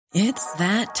It's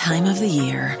that time of the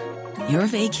year. Your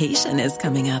vacation is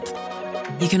coming up.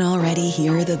 You can already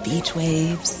hear the beach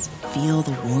waves, feel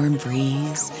the warm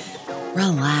breeze,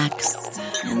 relax,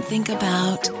 and think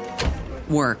about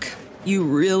work. You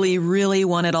really, really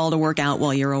want it all to work out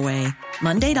while you're away.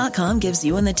 Monday.com gives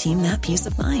you and the team that peace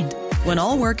of mind. When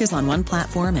all work is on one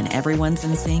platform and everyone's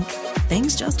in sync,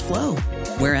 things just flow.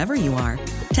 Wherever you are,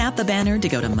 tap the banner to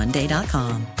go to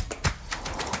Monday.com.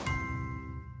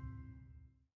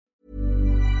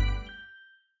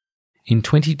 In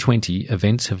 2020,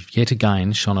 events have yet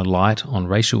again shone a light on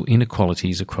racial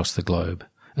inequalities across the globe.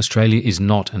 Australia is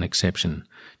not an exception.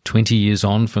 20 years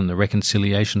on from the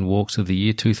reconciliation walks of the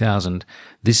year 2000,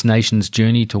 this nation's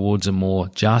journey towards a more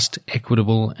just,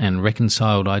 equitable and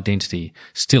reconciled identity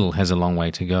still has a long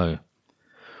way to go.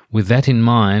 With that in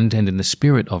mind and in the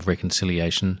spirit of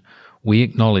reconciliation, we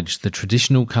acknowledge the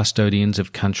traditional custodians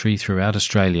of country throughout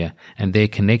Australia and their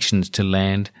connections to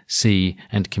land, sea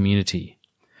and community.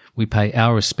 We pay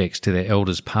our respects to their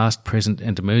elders past, present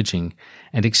and emerging,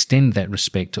 and extend that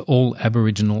respect to all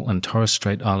Aboriginal and Torres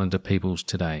Strait Islander peoples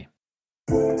today.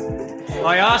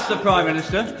 I asked the Prime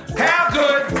Minister, how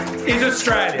good is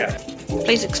Australia?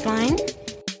 Please explain.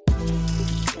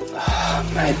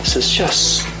 Mate, this is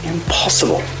just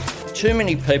impossible. Too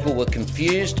many people were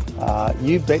confused.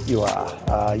 You bet you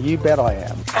are. You bet I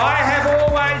am. I have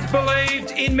always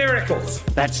believed in miracles.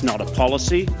 That's not a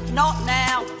policy. Not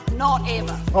now, not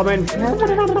ever. I mean,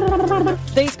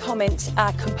 these comments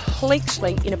are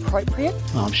completely inappropriate.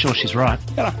 Oh, I'm sure she's right.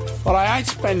 But I ain't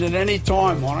spending any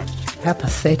time on it. how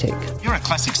pathetic. You're a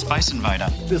classic space invader.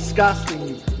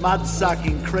 Disgusting,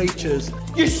 mud-sucking creatures.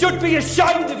 You should be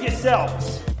ashamed of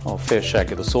yourselves. Oh, fair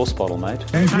shake of the sauce bottle, mate.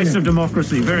 Taste of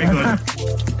democracy, very good.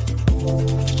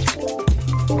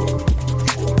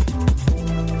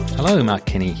 Hello, Mark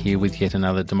Kenny here with yet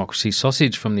another Democracy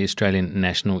Sausage from the Australian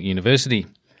National University.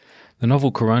 The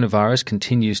novel coronavirus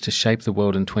continues to shape the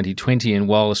world in 2020, and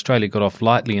while Australia got off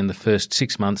lightly in the first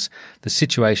 6 months, the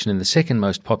situation in the second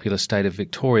most populous state of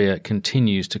Victoria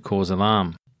continues to cause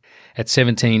alarm. At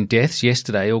 17 deaths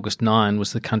yesterday, August 9,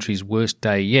 was the country's worst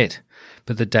day yet,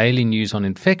 but the daily news on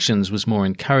infections was more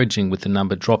encouraging, with the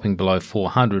number dropping below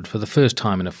 400 for the first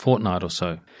time in a fortnight or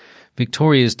so.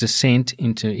 Victoria's descent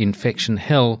into infection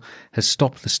hell has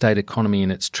stopped the state economy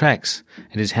in its tracks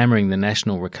and is hammering the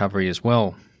national recovery as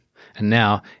well. And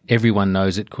now everyone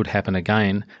knows it could happen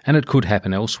again, and it could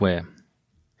happen elsewhere.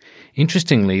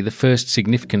 Interestingly, the first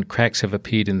significant cracks have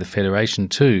appeared in the Federation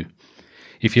too.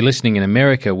 If you're listening in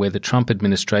America, where the Trump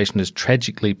administration has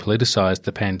tragically politicised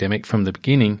the pandemic from the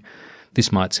beginning, this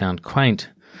might sound quaint,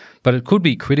 but it could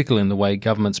be critical in the way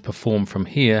governments perform from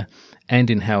here and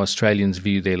in how Australians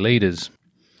view their leaders.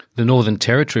 The Northern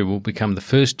Territory will become the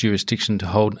first jurisdiction to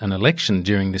hold an election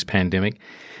during this pandemic,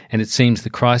 and it seems the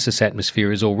crisis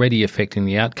atmosphere is already affecting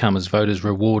the outcome as voters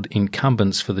reward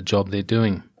incumbents for the job they're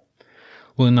doing.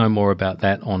 We'll know more about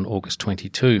that on August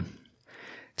 22.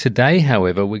 Today,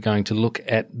 however, we're going to look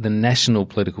at the national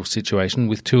political situation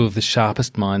with two of the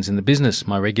sharpest minds in the business.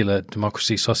 My regular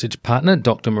Democracy Sausage partner,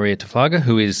 Dr. Maria Taflaga,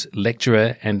 who is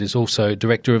lecturer and is also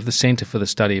director of the Centre for the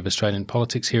Study of Australian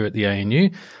Politics here at the ANU.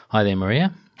 Hi there,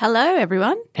 Maria. Hello,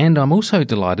 everyone. And I'm also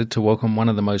delighted to welcome one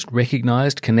of the most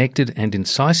recognised, connected and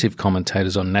incisive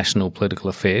commentators on national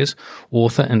political affairs,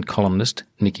 author and columnist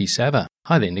Niki Savva.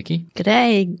 Hi there, Niki.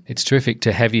 G'day. It's terrific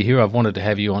to have you here. I've wanted to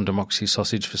have you on Democracy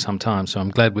Sausage for some time, so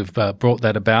I'm glad we've brought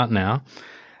that about now.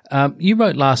 You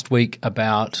wrote last week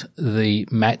about the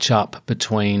match-up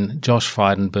between Josh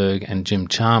Frydenberg and Jim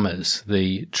Chalmers,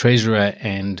 the Treasurer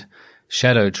and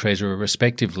Shadow Treasurer,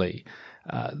 respectively.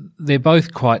 They're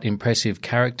both quite impressive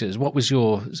characters. What was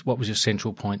your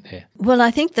central point there? Well,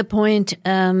 I think the point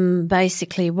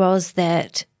basically was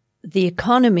that the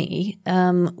economy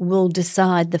will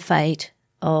decide the fate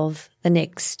of the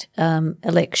next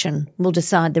election, will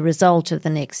decide the result of the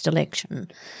next election.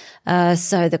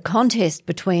 So the contest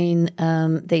between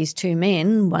these two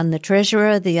men, one the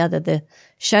Treasurer, the other the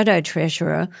Shadow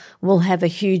Treasurer, will have a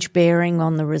huge bearing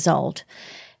on the result.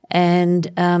 And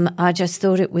I just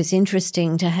thought it was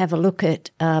interesting to have a look at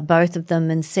both of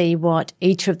them and see what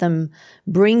each of them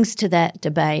brings to that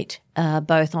debate,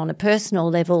 both on a personal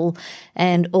level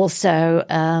and also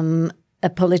a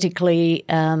politically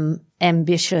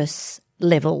ambitious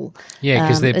level. Yeah,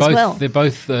 because they're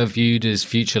both viewed as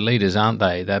future leaders, aren't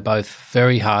they? They're both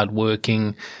very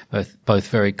hard-working, both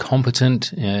very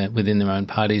competent within their own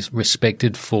parties,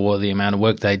 respected for the amount of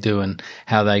work they do and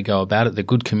how they go about it. They're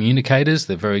good communicators.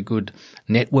 They're very good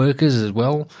networkers as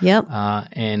well. Yep.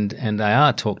 And they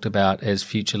are talked about as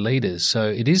future leaders. So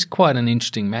it is quite an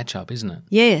interesting matchup, isn't it?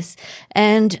 Yes.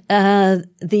 And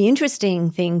the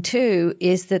interesting thing too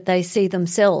is that they see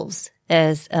themselves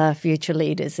as future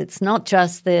leaders. It's not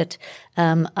just that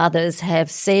others have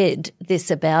said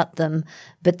this about them,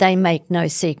 but they make no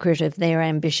secret of their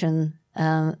ambition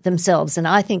themselves. And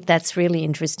I think that's really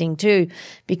interesting too,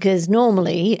 because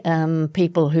normally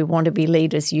people who want to be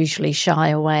leaders usually shy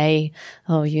away.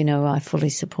 Oh, I fully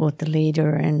support the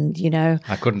leader and,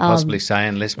 I couldn't possibly say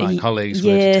unless my colleagues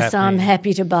were to yes, tap I'm me.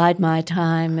 happy to bide my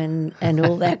time and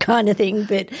all that kind of thing.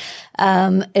 But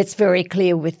it's very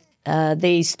clear with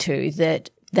these two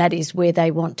that is where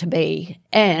they want to be.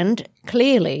 And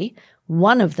clearly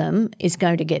one of them is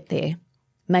going to get there.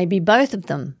 Maybe both of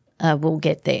them will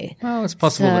get there. Well, it's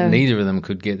possible that neither of them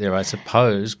could get there, I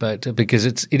suppose, but because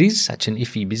it is such an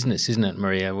iffy business, isn't it,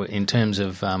 Maria, in terms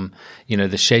of, the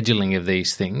scheduling of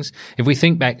these things. If we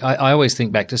think back, I always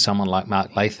think back to someone like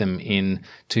Mark Latham in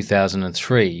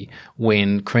 2003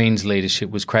 when Crean's leadership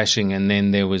was crashing, and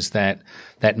then there was that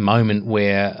moment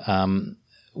where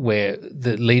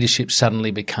the leadership suddenly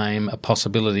became a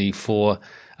possibility for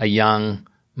a young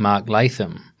Mark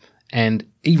Latham. And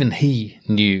even he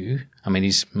knew,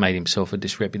 he's made himself a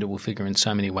disreputable figure in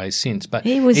so many ways since. But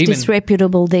he was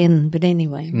disreputable then, but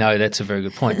anyway. No, that's a very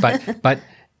good point. But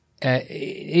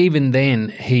even then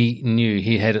he knew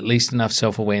he had at least enough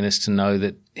self-awareness to know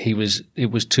that it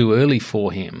was too early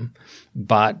for him,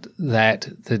 but that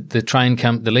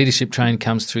the leadership train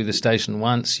comes through the station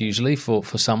once usually for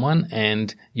someone,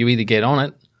 and you either get on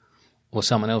it or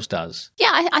someone else does. Yeah,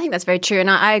 I think that's very true. And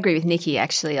I agree with Niki,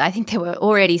 actually. I think there were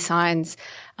already signs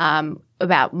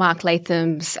about Mark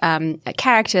Latham's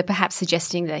character, perhaps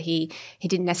suggesting that he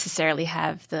didn't necessarily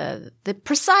have the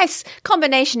precise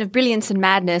combination of brilliance and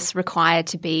madness required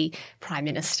to be Prime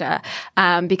Minister.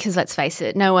 Because let's face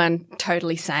it, no one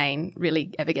totally sane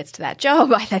really ever gets to that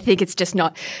job. I think it's just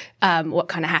not what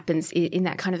kind of happens in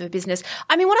that kind of a business.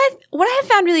 What I have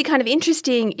found really kind of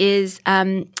interesting is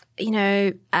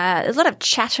there's a lot of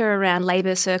chatter around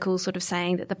Labor circles sort of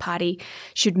saying that the party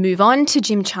should move on to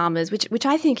Jim Chalmers, which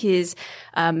I think is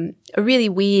a really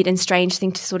weird and strange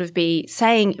thing to sort of be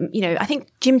saying. I think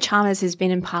Jim Chalmers has been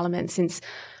in Parliament since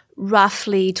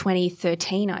roughly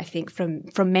 2013, I think,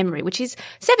 from memory, which is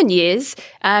 7 years.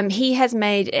 He has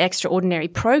made extraordinary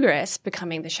progress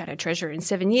becoming the Shadow Treasurer in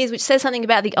 7 years, which says something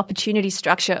about the opportunity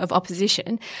structure of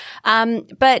opposition.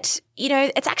 But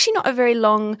it's actually not a very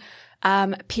long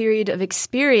period of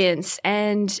experience,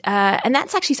 and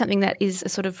that's actually something that is a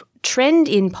sort of trend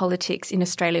in politics in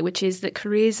Australia, which is that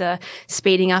careers are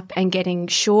speeding up and getting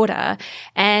shorter,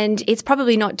 and it's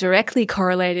probably not directly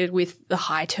correlated with the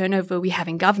high turnover we have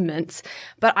in governments,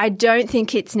 but I don't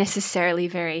think it's necessarily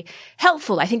very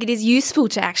helpful. I think it is useful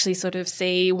to actually sort of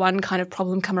see one kind of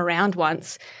problem come around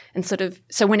once, and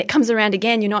so when it comes around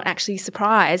again, you're not actually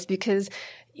surprised, because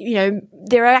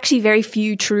there are actually very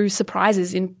few true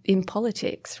surprises in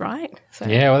politics, right? So.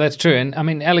 Yeah, well, that's true. And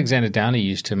Alexander Downer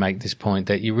used to make this point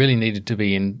that you really needed to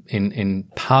be in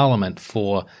Parliament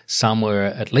for somewhere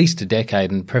at least a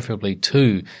decade, and preferably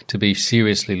two, to be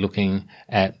seriously looking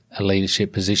at a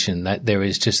leadership position. That there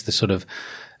is just the sort of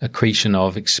accretion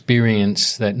of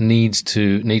experience that needs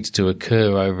to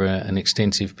occur over an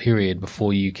extensive period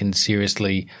before you can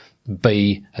seriously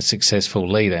be a successful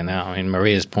leader. Now,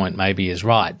 Maria's point maybe is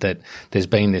right that there's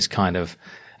been this kind of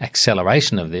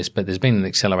acceleration of this, but there's been an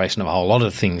acceleration of a whole lot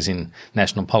of things in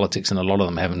national politics, and a lot of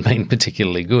them haven't been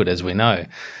particularly good, as we know.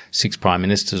 6 prime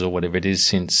ministers or whatever it is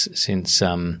since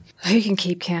who can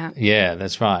keep count? Yeah,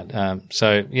 that's right. It's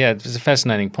a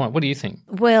fascinating point. What do you think?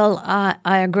 Well,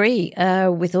 I agree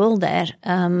with all that.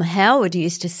 Howard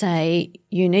used to say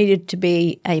you needed to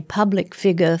be a public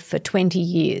figure for 20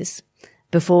 years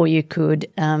before you could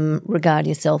regard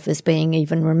yourself as being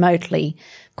even remotely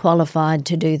qualified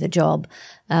to do the job.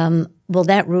 Well,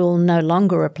 that rule no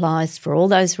longer applies for all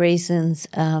those reasons,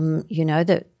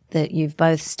 that you've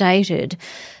both stated.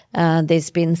 There's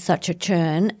been such a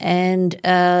churn, and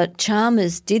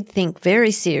Chalmers did think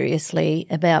very seriously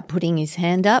about putting his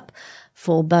hand up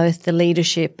for both the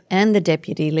leadership and the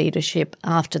deputy leadership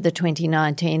after the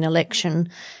 2019 election,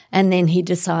 and then he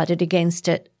decided against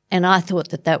it. And I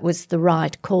thought that was the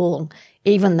right call,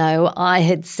 even though I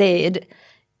had said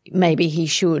maybe he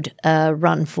should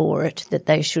run for it, that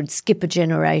they should skip a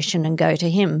generation and go to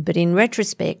him. But in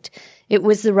retrospect, it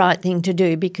was the right thing to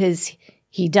do because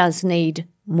he does need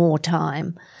more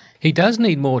time. He does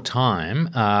need more time,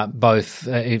 both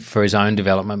for his own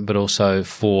development, but also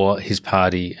for his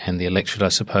party and the electorate, I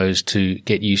suppose, to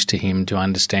get used to him, to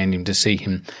understand him, to see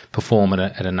him perform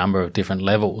at a number of different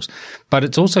levels. But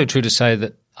it's also true to say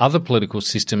that other political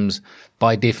systems,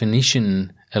 by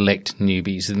definition, elect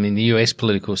newbies. I mean, the US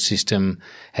political system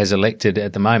has elected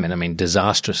at the moment,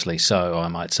 disastrously so, I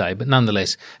might say, but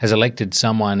nonetheless has elected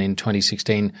someone in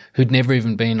 2016 who'd never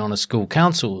even been on a school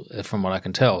council, from what I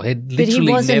can tell. But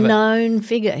he was a known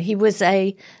figure. He was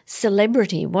a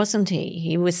celebrity, wasn't he?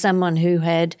 He was someone who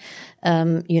had,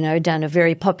 done a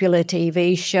very popular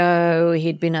TV show.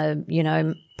 He'd been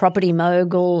a, property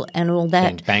mogul and all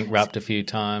that. Been bankrupt a few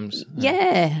times.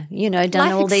 Yeah, done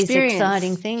life all these experience.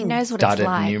 Exciting things. He knows what Studied it's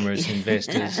like. numerous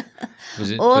investors.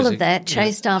 All of that,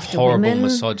 chased after horrible women. Horrible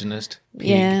misogynist. Pig.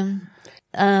 Yeah.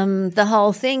 The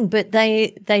whole thing, but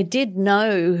they did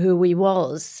know who he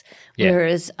was,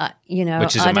 whereas,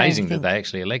 Which is amazing that they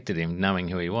actually elected him knowing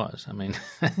who he was.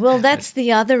 Well, that's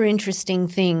the other interesting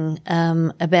thing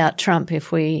about Trump,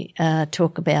 if we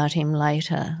talk about him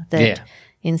later, that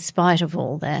in spite of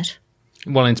all that.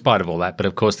 Well, in spite of all that, but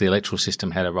of course the electoral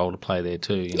system had a role to play there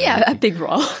too. A big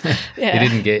role.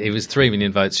 He was 3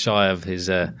 million votes shy of his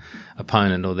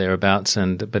opponent or thereabouts,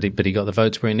 but he got the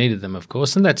votes where he needed them, of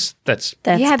course, and that's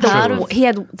he had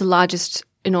the largest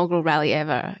inaugural rally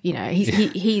ever.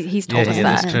 He's told us that.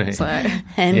 That's true. So.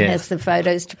 And has the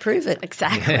photos to prove it.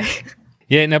 Exactly.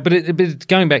 Yeah, no, but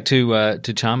going back to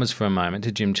Chalmers for a moment,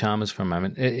 to Jim Chalmers for a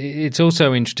moment, it's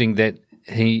also interesting that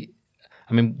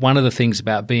one of the things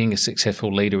about being a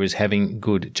successful leader is having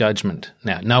good judgment.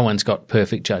 Now, no one's got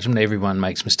perfect judgment. Everyone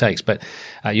makes mistakes. But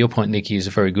your point, Niki, is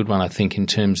a very good one, I think, in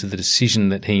terms of the decision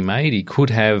that he made. He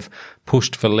could have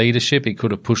pushed for leadership. He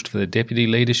could have pushed for the deputy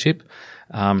leadership.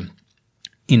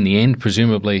 In the end,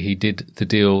 presumably, he did the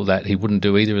deal that he wouldn't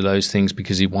do either of those things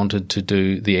because he wanted to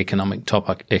do the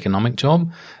top economic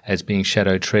job as being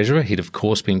shadow treasurer. He'd, of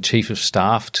course, been chief of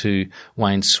staff to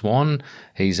Wayne Swan.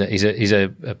 He's a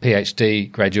PhD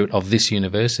graduate of this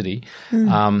university.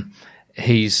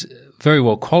 He's very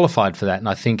well qualified for that, and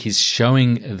I think he's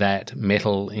showing that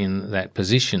mettle in that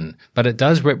position. But it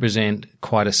does represent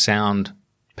quite a sound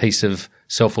piece of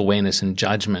self-awareness and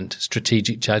judgment,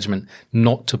 strategic judgment,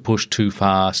 not to push too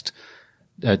far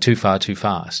too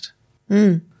fast.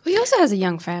 Well, he also has a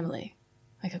young family,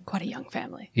 quite a young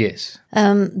family. Yes.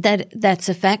 That's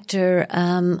a factor,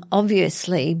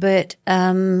 obviously, but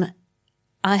I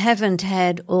haven't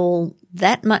had all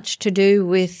that much to do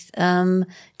with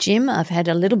Jim. I've had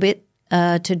a little bit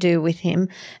to do with him,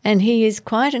 and he is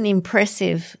quite an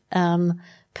impressive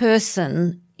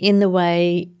person in the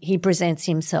way he presents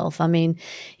himself.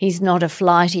 He's not a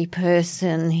flighty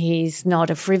person. He's not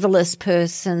a frivolous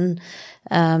person.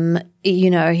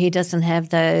 He doesn't have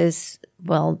those,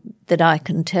 that I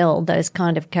can tell, those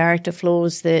kind of character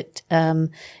flaws that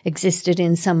existed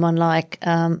in someone like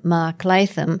Mark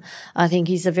Latham. I think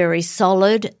he's a very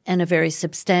solid and a very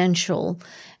substantial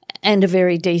and a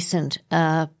very decent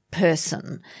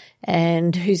person,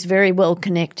 and who's very well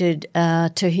connected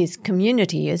to his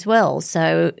community as well.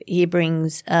 So he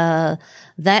brings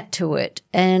that to it,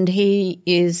 and he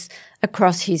is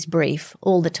across his brief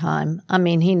all the time.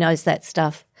 He knows that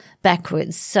stuff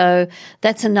backwards. So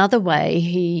that's another way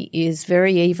he is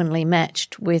very evenly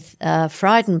matched with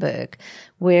Frydenberg,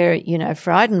 where,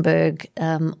 Frydenberg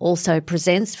also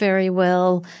presents very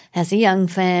well, has a young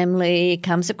family,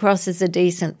 comes across as a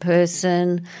decent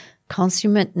person,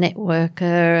 consummate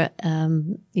networker,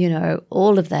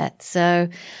 all of that. So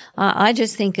I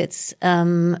just think it's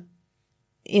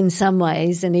in some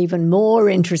ways an even more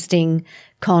interesting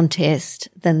contest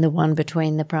than the one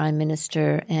between the Prime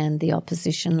Minister and the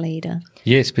opposition leader.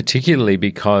 Yes, particularly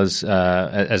because,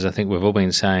 as I think we've all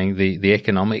been saying, the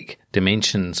economic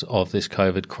dimensions of this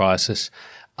COVID crisis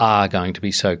are going to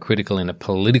be so critical in a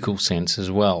political sense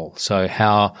as well. So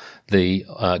how the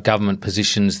government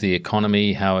positions the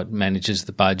economy, how it manages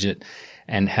the budget,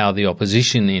 and how the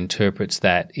opposition interprets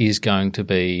that is going to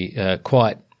be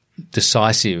quite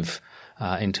decisive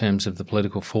in terms of the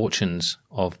political fortunes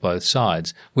of both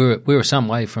sides. We're some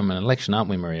way from an election, aren't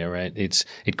we, Maria? Right?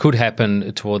 It could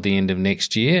happen toward the end of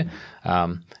next year.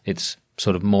 It's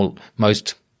sort of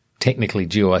most technically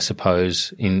due, I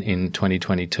suppose, in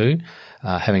 2022,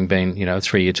 having been, a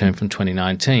 3-year term from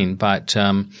 2019. But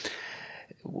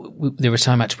there is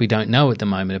so much we don't know at the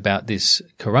moment about this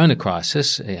corona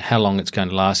crisis, how long it's going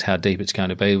to last, how deep it's going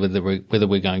to be, whether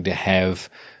we're going to have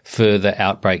further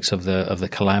outbreaks of the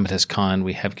calamitous kind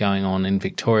we have going on in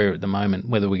Victoria at the moment,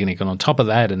 whether we're going to get on top of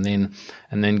that and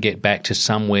then get back to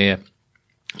somewhere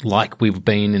like we've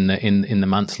been in the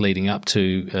months leading up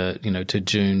to to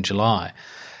June, July.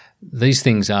 These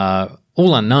things are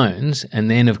all unknowns,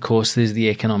 and then of course there's the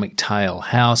economic tail.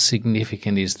 How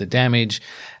significant is the damage?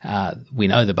 We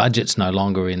know the budget's no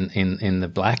longer in the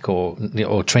black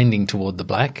or trending toward the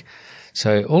black.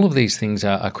 So all of these things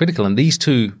are critical, and these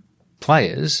two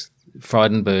players,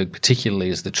 Frydenberg particularly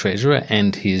as the treasurer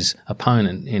and his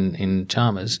opponent in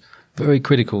Chalmers, very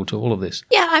critical to all of this.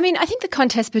 Yeah, I mean, I think the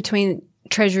contest between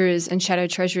treasurers and shadow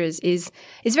treasurers is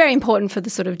very important for the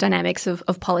sort of dynamics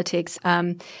of politics.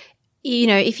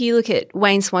 If you look at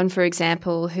Wayne Swan, for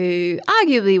example, who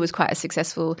arguably was quite a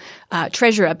successful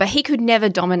treasurer, but he could never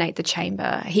dominate the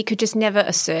chamber. He could just never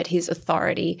assert his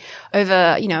authority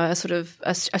over, a sort of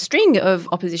a string of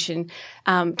opposition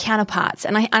counterparts.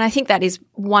 And I think that is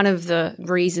one of the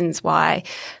reasons why,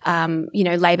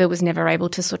 Labor was never able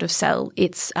to sort of sell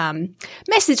its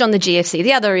message on the GFC.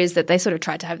 The other is that they sort of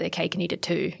tried to have their cake and eat it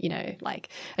too, like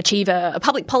achieve a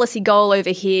public policy goal over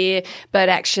here, but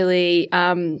actually,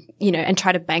 and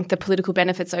try to bank the political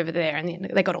benefits over there, and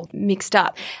they got all mixed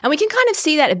up. And we can kind of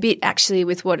see that a bit actually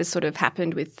with what has sort of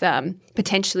happened with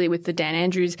potentially with the Dan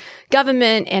Andrews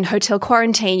government and hotel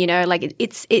quarantine.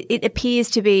 It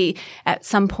appears to be at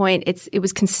some point it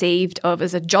was conceived of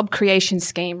as a job creation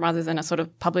scheme rather than a sort of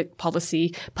public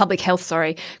health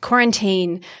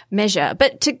quarantine measure.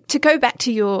 But to go back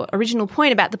to your original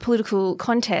point about the political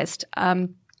contest,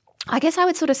 I guess I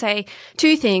would sort of say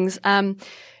two things.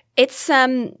 It's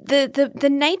the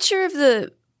nature of the,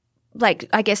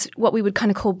 I guess what we would kind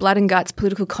of call blood and guts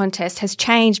political contest has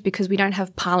changed because we don't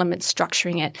have Parliament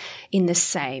structuring it in the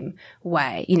same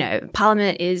way.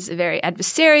 Parliament is a very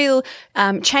adversarial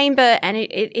chamber, and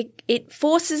it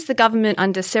forces the government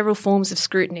under several forms of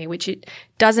scrutiny, which it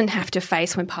doesn't have to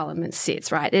face when Parliament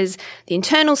sits, right? There's the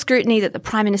internal scrutiny that the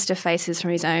Prime Minister faces from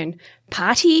his own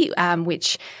party,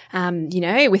 which,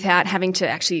 without having to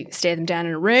actually stare them down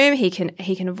in a room, he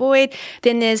can avoid.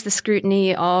 Then there's the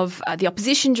scrutiny of the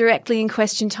opposition directly in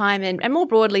question time, and more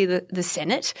broadly the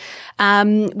Senate,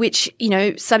 which,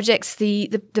 subjects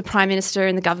the Prime Minister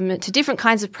and the government to different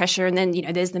kinds of pressure. And then,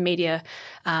 there's the media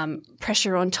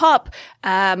pressure on top,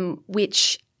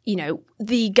 which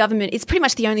the government is pretty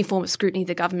much the only form of scrutiny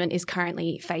the government is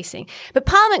currently facing. But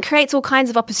Parliament creates all kinds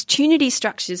of opportunity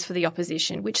structures for the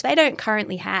opposition, which they don't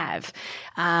currently have.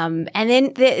 And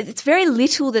then it's very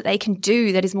little that they can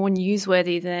do that is more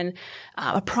newsworthy than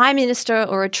a Prime Minister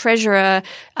or a Treasurer,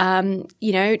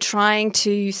 trying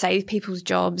to save people's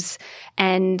jobs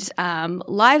and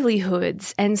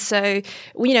livelihoods. And so,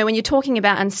 when you're talking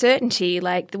about uncertainty,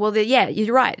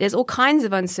 you're right. There's all kinds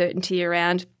of uncertainty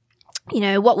around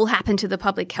what will happen to the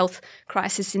public health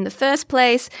crisis in the first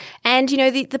place, and,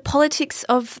 the politics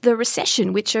of the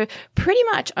recession, which are pretty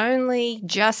much only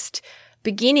just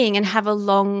beginning and have a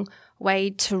long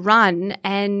way to run.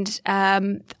 And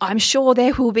I'm sure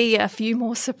there will be a few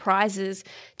more surprises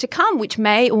to come, which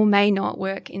may or may not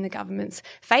work in the government's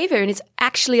favour. And it's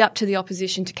actually up to the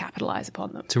opposition to capitalise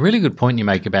upon them. It's a really good point you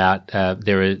make about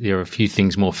there are a few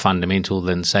things more fundamental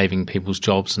than saving people's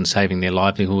jobs and saving their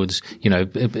livelihoods,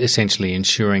 essentially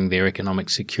ensuring their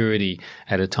economic security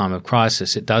at a time of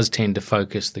crisis. It does tend to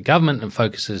focus the government and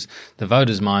focuses the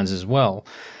voters' minds as well.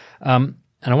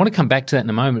 And I want to come back to that in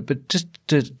a moment, but just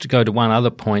to go to one other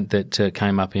point that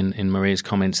came up in Maria's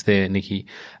comments there, Niki,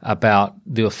 about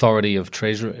the authority of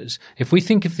treasurers. If we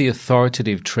think of the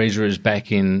authoritative treasurers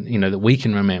back in, that we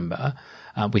can remember,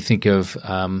 we think of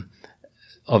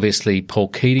obviously Paul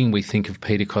Keating, we think of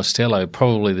Peter Costello,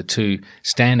 probably the two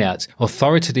standouts.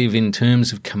 Authoritative in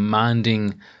terms of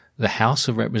commanding the House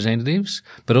of Representatives,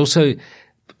 but also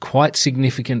quite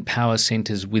significant power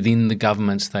centres within the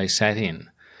governments they sat in.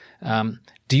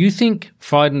 Do you think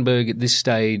Frydenberg at this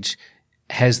stage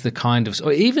has the kind of,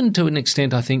 or even to an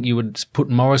extent, I think you would put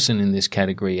Morrison in this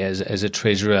category as a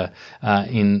treasurer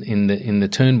in the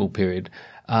Turnbull period?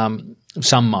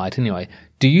 Some might, anyway.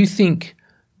 Do you think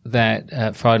that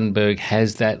Frydenberg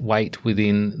has that weight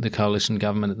within the coalition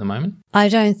government at the moment? I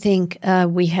don't think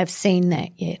we have seen that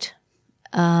yet,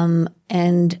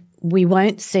 and we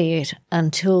won't see it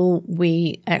until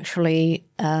we actually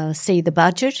see the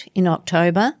budget in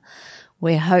October,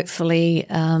 where hopefully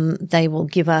they will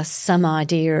give us some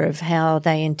idea of how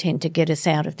they intend to get us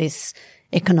out of this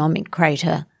economic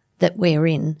crater that we're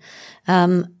in.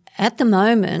 At the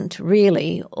moment,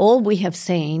 really, all we have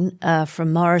seen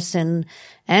from Morrison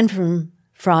and from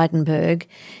Frydenberg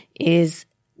is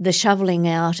the shovelling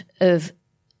out of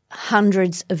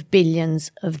hundreds of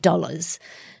billions of dollars.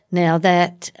 Now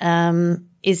that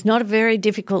is not a very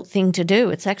difficult thing to do.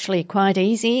 It's actually quite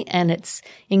easy and it's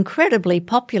incredibly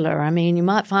popular. I mean, you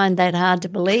might find that hard to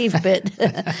believe, but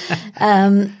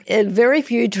very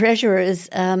few treasurers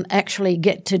actually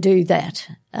get to do that.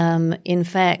 In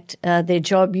fact, their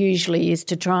job usually is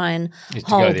to try and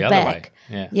hold the back. other way.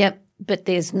 Yeah. Yep. But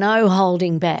there's no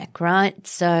holding back, right?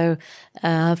 So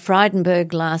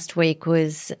Frydenberg last week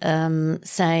was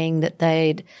saying that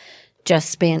they'd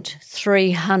just spent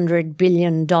 $300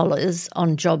 billion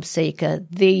on JobSeeker,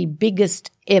 the biggest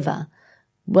ever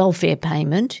welfare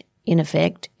payment, in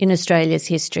effect, in Australia's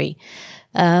history.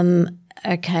 I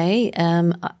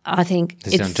think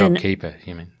it's on JobKeeper,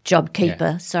 you mean?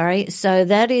 JobKeeper, yeah. Sorry. So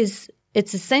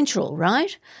it's essential,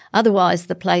 right? Otherwise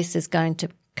the place is going to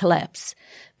collapse.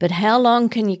 But how long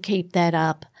can you keep that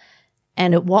up?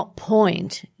 And at what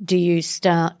point do you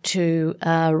start to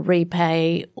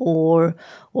repay or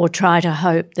try to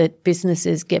hope that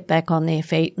businesses get back on their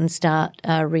feet and start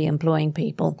re-employing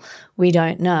people? We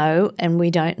don't know, and we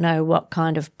don't know what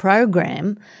kind of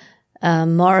program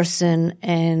Morrison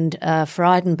and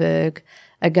Frydenberg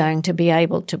are going to be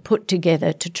able to put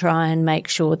together to try and make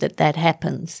sure that that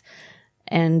happens.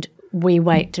 And we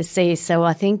wait to see. So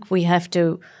I think we have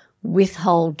to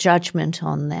withhold judgment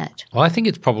on that. Well, I think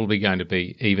it's probably going to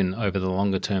be even over the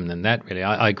longer term than that, really.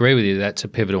 I agree with you that's a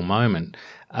pivotal moment.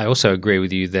 I also agree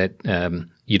with you that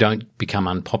you don't become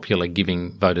unpopular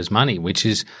giving voters money, which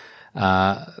is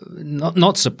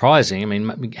not surprising. I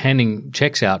mean, handing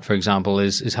checks out, for example,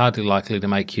 is hardly likely to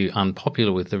make you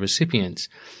unpopular with the recipients.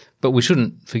 But we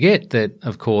shouldn't forget that,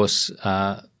 of course,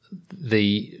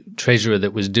 the treasurer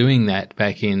that was doing that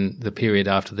back in the period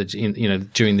after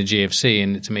during the GFC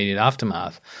and its immediate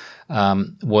aftermath,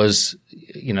 was,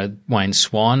 Wayne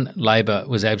Swan. Labor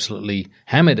was absolutely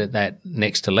hammered at that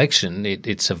next election.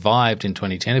 It survived in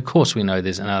 2010. Of course, we know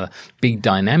there's another big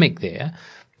dynamic there,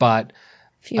 but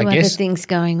a few other things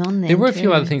going on there. There were a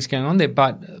few other things going on there,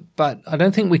 but I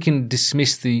don't think we can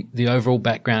dismiss the overall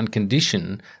background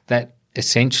condition that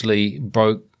essentially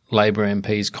broke Labor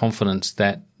MPs' confidence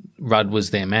that Rudd was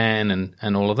their man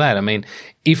and all of that. I mean,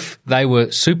 if they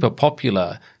were super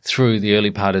popular through the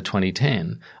early part of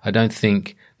 2010, I don't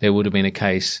think there would have been a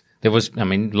case. There was, a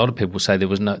lot of people say there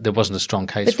wasn't a strong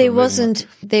case. But there wasn't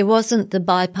the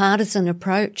bipartisan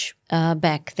approach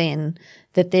back then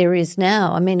that there is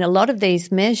now. I mean, a lot of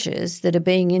these measures that are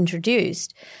being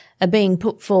introduced are being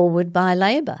put forward by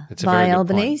Labor, by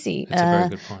Albanese. It's a very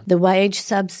good point. The wage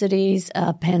subsidies,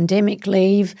 pandemic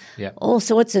leave, all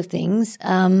sorts of things.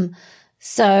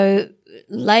 So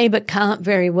Labor can't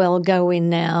very well go in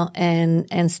now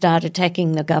and start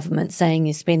attacking the government saying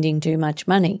you're spending too much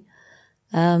money.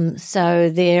 So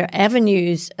their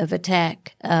avenues of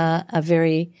attack are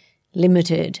very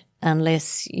limited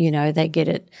unless, they get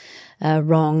it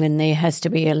wrong, and there has to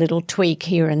be a little tweak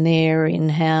here and there in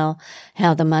how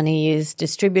the money is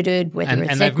distributed, whether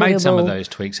it's and they've equitable. made some of those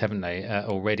tweaks, haven't they,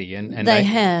 already? And they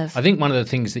have. I think one of the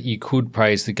things that you could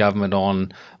praise the government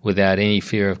on without any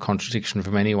fear of contradiction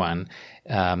from anyone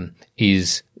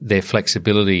is their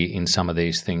flexibility in some of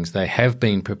these things. They have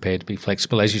been prepared to be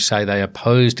flexible. As you say, they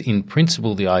opposed in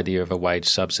principle the idea of a wage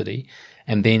subsidy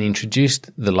and then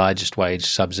introduced the largest wage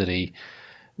subsidy,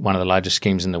 one of the largest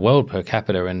schemes in the world per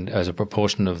capita and as a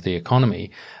proportion of the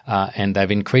economy, and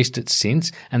they've increased it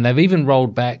since, and they've even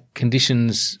rolled back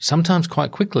conditions sometimes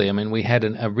quite quickly. I mean, we had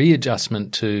a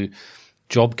readjustment to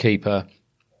JobKeeper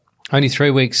only 3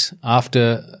 weeks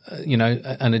after,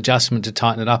 an adjustment to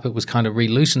tighten it up. It was kind of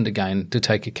re-loosened again to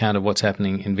take account of what's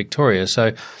happening in Victoria.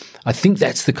 So I think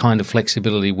that's the kind of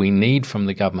flexibility we need from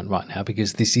the government right now,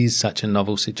 because this is such a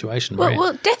novel situation.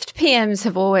 Well, deft PMs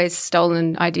have always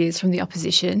stolen ideas from the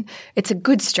opposition. It's a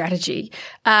good strategy.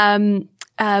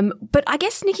 But I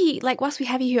guess, Niki, whilst we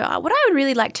have you here, what I would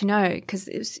really like to know, because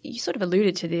you sort of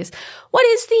alluded to this, what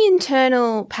is the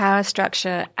internal power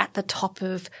structure at the top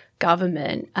of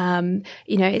government?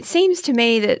 It seems to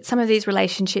me that some of these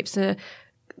relationships are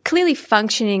clearly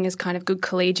functioning as kind of good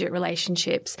collegiate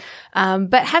relationships.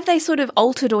 But have they sort of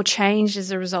altered or changed as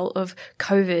a result of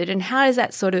COVID? And how is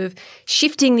that sort of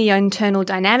shifting the internal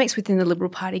dynamics within the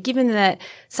Liberal Party, given that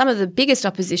some of the biggest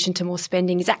opposition to more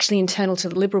spending is actually internal to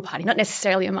the Liberal Party, not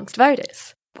necessarily amongst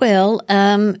voters? Well,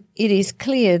 it is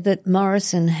clear that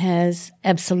Morrison has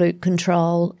absolute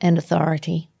control and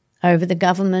authority over the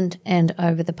government and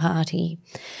over the party.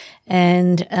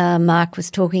 And Mark was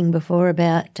talking before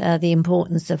about the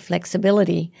importance of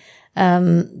flexibility.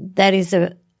 That is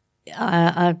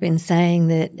I've been saying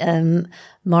that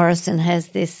Morrison has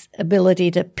this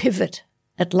ability to pivot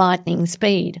at lightning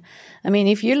speed. I mean,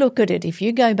 if you look at it, if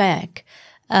you go back,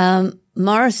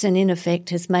 Morrison, in effect,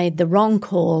 has made the wrong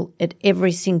call at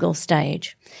every single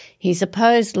stage. He's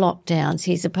opposed lockdowns.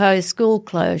 He's opposed school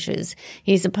closures.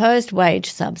 He's opposed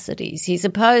wage subsidies. He's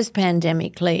opposed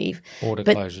pandemic leave. Border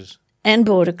closures. And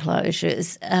border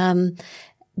closures.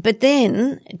 But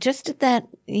then, just at that,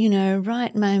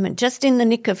 right moment, just in the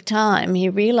nick of time, he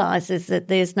realises that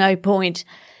there's no point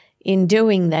in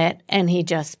doing that, and he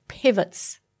just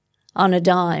pivots on a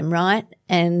dime, right,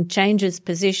 and changes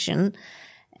position.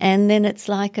 And then it's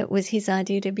like it was his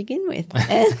idea to begin with.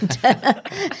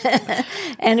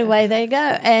 And away they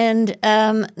go. And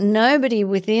nobody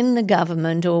within the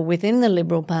government or within the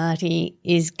Liberal Party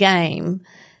is game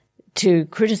to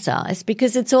criticise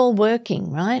because it's all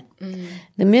working, right? Mm.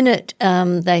 The minute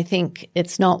they think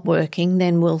it's not working,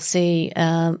 then we'll see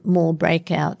more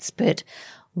breakouts. But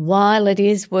while it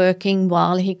is working,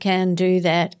 while he can do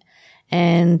that,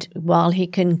 and while he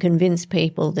can convince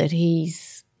people that he's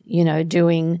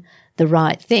doing the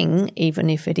right thing, even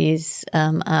if it is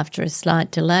after a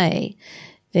slight delay,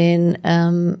 then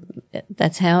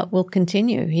that's how it will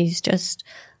continue. He's just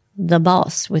the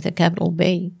boss with a capital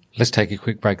B. Let's take a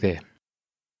quick break there.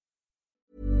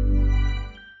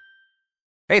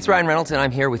 Hey, it's Ryan Reynolds, and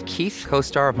I'm here with Keith,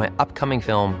 co-star of my upcoming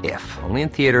film, If, only in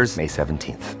theaters May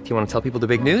 17th. Do you want to tell people the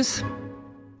big news?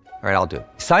 All right, I'll do it.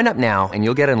 Sign up now and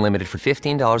you'll get unlimited for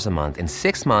 $15 a month and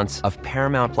 6 months of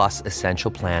Paramount Plus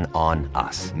Essential Plan on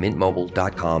us.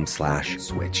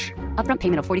 MintMobile.com/switch. Upfront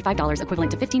payment of $45 equivalent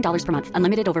to $15 per month.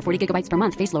 Unlimited over 40 gigabytes per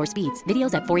month. Face lower speeds.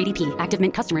 Videos at 480p. Active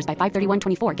Mint customers by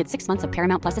 531.24 get 6 months of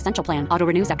Paramount Plus Essential Plan. Auto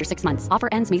renews after 6 months. Offer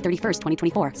ends May 31st,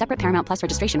 2024. Separate Paramount Plus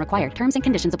registration required. Terms and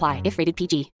conditions apply if rated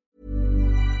PG.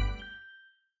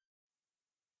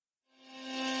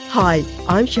 Hi,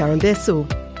 I'm Sharon Bessel.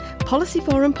 Policy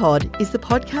Forum Pod is the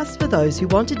podcast for those who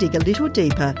want to dig a little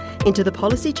deeper into the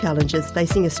policy challenges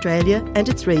facing Australia and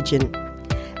its region.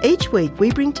 Each week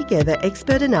we bring together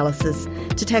expert analysis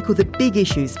to tackle the big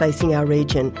issues facing our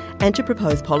region and to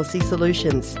propose policy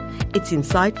solutions. It's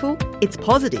insightful, it's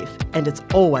positive, and it's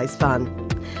always fun.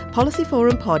 Policy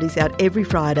Forum Pod is out every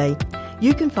Friday.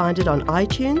 You can find it on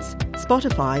iTunes,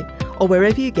 Spotify, or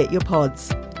wherever you get your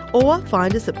pods. Or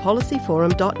find us at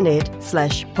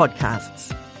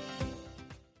policyforum.net/podcasts.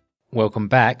 Welcome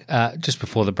back. Just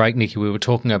before the break, Niki, we were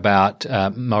talking about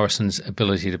Morrison's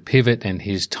ability to pivot and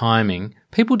his timing.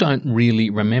 People don't really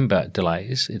remember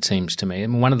delays, it seems to me.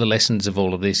 And one of the lessons of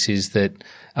all of this is that,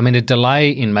 a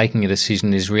delay in making a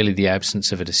decision is really the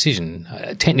absence of a decision.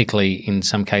 Technically, in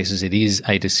some cases, it is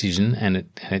a decision and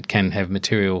it can have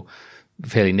material,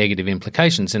 fairly negative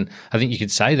implications. And I think you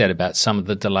could say that about some of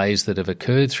the delays that have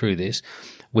occurred through this.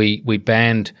 We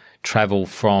banned travel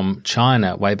from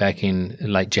China way back in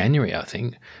late January, I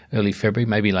think, early February,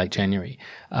 maybe late January.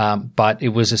 But it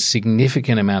was a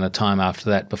significant amount of time after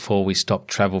that before we stopped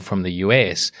travel from the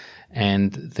US.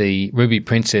 And the Ruby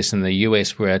Princess and the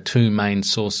US were our two main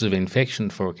sources of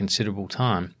infection for a considerable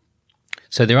time.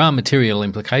 So there are material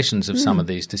implications of some of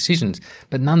these decisions.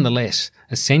 But nonetheless,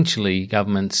 essentially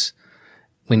governments,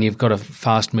 when you've got a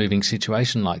fast-moving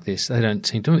situation like this, they don't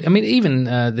seem to. Even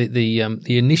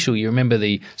the initial, you remember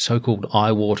the so-called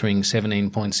eye-watering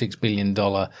 $17.6 billion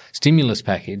stimulus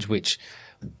package, which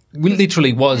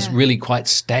literally was really quite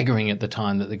staggering at the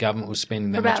time that the government was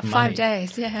spending that much money. For about 5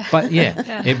 days, yeah. But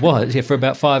it was for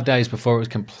about 5 days before it was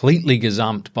completely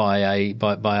gazumped by a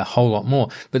whole lot more.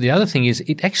 But the other thing is,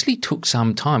 it actually took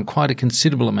some time, quite a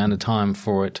considerable amount of time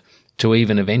for it to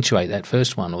even eventuate that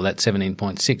first one, or that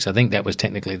 17.6. I think that was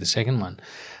technically the second one.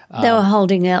 They were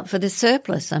holding out for the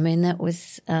surplus. That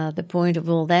was the point of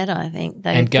all that, I think.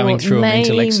 They and going through a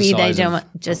mental exercise. Maybe they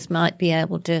just might be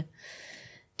able to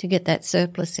get that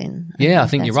surplus in. I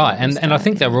think you're right. And I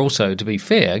think they were also, to be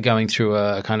fair, going through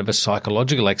a kind of a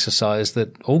psychological exercise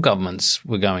that all governments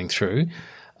were going through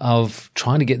of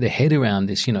trying to get their head around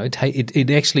this. It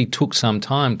actually took some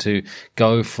time to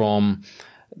go from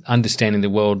understanding the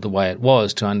world the way it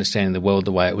was to understanding the world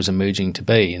the way it was emerging to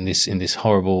be in this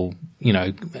horrible,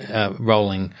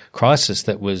 rolling crisis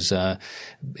that was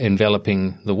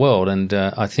enveloping the world. And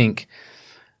I think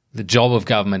the job of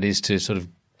government is to sort of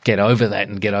get over that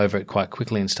and get over it quite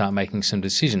quickly and start making some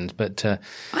decisions. But I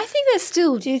think they're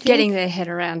still getting their head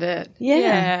around it.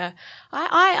 Yeah.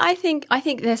 I think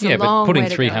there's a long way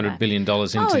to go. Yeah, but putting $300 billion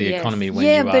into the economy when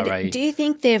you are do you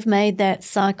think they've made that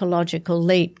psychological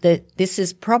leap that this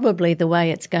is probably the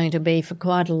way it's going to be for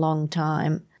quite a long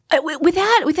time?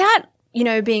 Without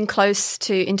being close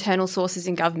to internal sources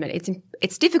in government,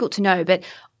 it's difficult to know. But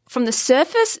from the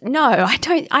surface, no, I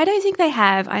don't think they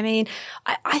have. I mean,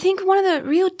 I think one of the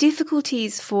real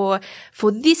difficulties for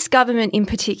this government in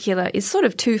particular is sort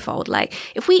of twofold. Like,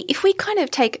 if we kind of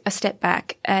take a step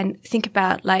back and think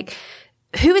about, like,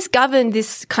 who has governed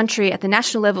this country at the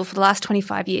national level for the last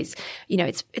 25 years? You know,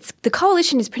 it's the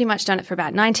coalition has pretty much done it for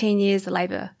about 19 years, the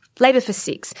Labor for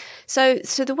 6. So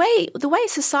the way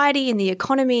society and the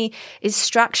economy is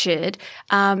structured,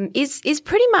 is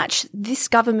pretty much this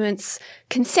government's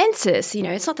consensus. You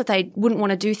know, it's not that they wouldn't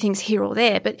want to do things here or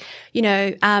there, but, you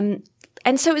know,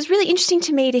 and so it was really interesting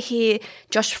to me to hear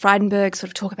Josh Frydenberg sort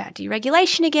of talk about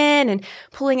deregulation again and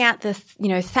pulling out the, you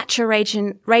know,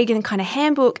 Thatcher-Reagan kind of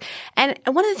handbook. And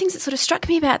one of the things that sort of struck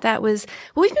me about that was,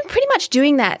 well, we've been pretty much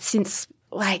doing that since,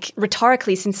 like,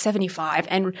 rhetorically since 75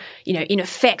 and, you know, in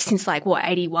effect since, like,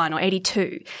 81 or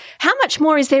 82. How much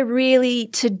more is there really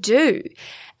to do?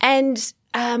 And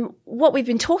what we've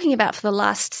been talking about for the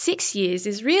last 6 years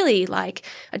is really like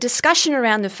a discussion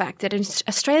around the fact that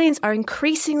Australians are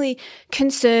increasingly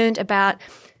concerned about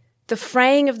the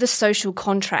fraying of the social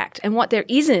contract, and what there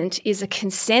isn't is a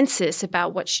consensus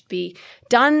about what should be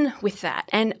done with that.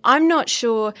 And I'm not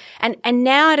sure, and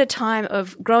now at a time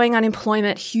of growing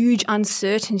unemployment, huge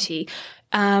uncertainty,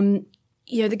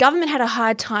 you know, the government had a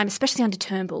hard time, especially under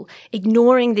Turnbull,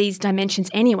 ignoring these dimensions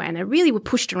anyway, and they really were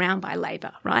pushed around by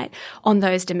Labor, right, on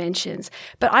those dimensions.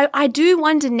 But I do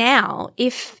wonder now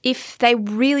if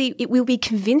it will be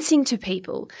convincing to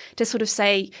people to sort of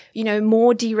say, you know,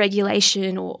 more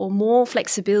deregulation or more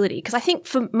flexibility. Because I think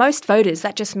for most voters,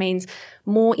 that just means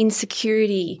more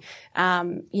insecurity,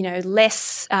 you know,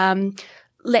 less,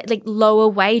 like lower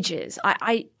wages.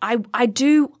 I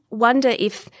do wonder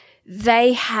if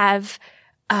they have,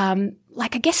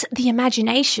 like, I guess, the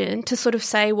imagination to sort of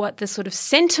say what the sort of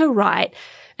centre-right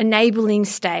enabling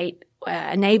state,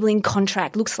 enabling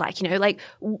contract looks like. You know, like,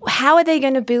 how are they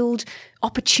going to build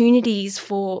opportunities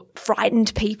for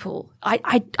frightened people?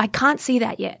 I can't see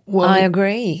that yet. Well, I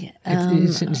agree.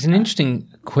 It's an interesting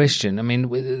question. I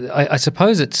mean, I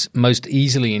suppose it's most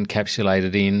easily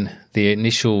encapsulated in the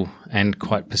initial and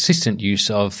quite persistent use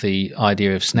of the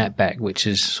idea of snapback, which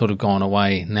has sort of gone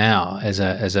away now as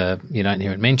a you don't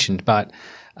hear it mentioned, but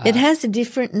it has a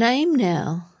different name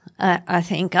now. I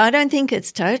think. I don't think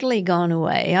it's totally gone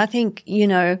away. I think, you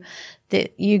know,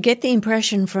 that you get the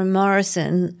impression from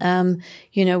Morrison,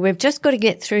 you know, we've just got to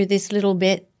get through this little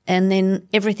bit and then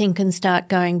everything can start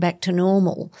going back to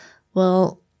normal.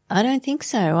 Well, I don't think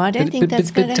so. I don't think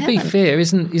that's going to happen. To be fair,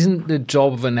 isn't the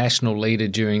job of a national leader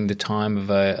during the time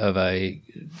of a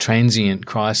transient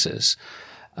crisis,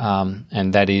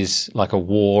 and that is like a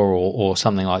war or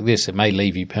something like this, it may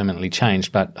leave you permanently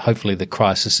changed, but hopefully the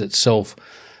crisis itself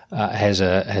has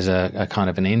a kind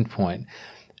of an end point.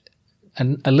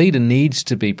 And a leader needs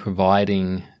to be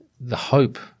providing the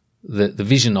hope, the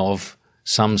vision of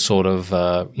some sort of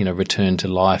you know, return to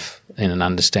life in an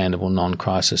understandable,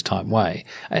 non-crisis type way.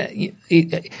 I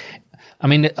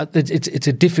mean, it's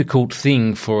a difficult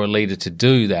thing for a leader to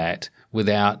do that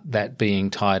without that being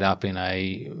tied up in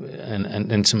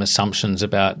and some assumptions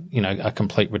about, you know, a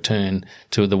complete return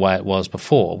to the way it was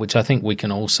before, which I think we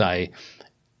can all say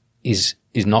is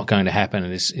not going to happen,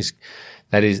 and that's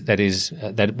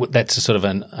a sort of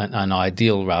an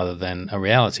ideal rather than a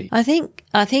reality. I think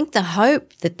the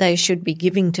hope that they should be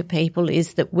giving to people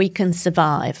is that we can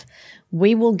survive.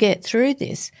 We will get through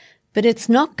this, but it's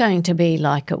not going to be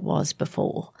like it was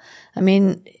before. I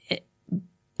mean,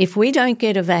 if we don't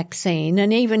get a vaccine,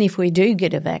 and even if we do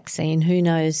get a vaccine, who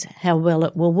knows how well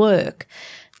it will work,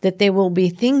 that there will be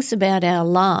things about our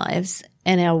lives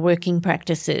and our working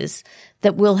practices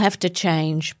that will have to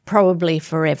change probably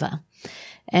forever.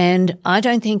 And I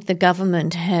don't think the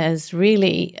government has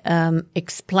really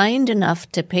explained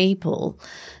enough to people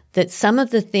that some of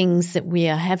the things that we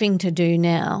are having to do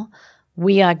now,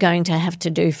 we are going to have to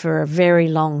do for a very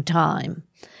long time.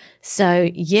 So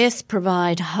yes,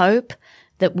 provide hope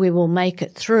that we will make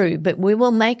it through, but we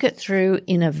will make it through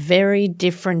in a very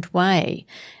different way.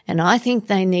 And I think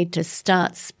they need to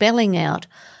start spelling out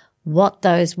what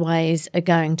those ways are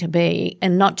going to be,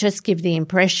 and not just give the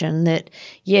impression that,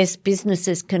 yes,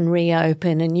 businesses can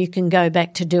reopen and you can go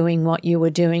back to doing what you were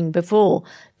doing before,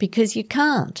 because you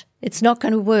can't. It's not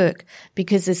going to work,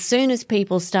 because as soon as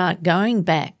people start going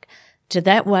back to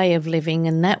that way of living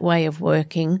and that way of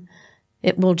working,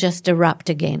 it will just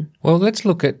erupt again. Well, let's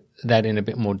look at that in a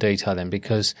bit more detail then,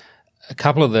 because a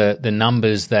couple of the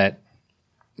numbers that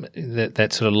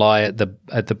sort of lie at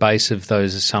the base of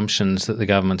those assumptions that the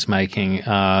government's making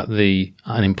are the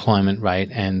unemployment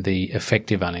rate and the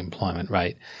effective unemployment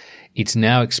rate. It's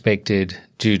now expected,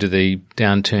 due to the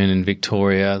downturn in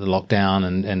Victoria, the lockdown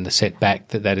and the setback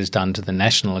that has done to the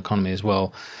national economy as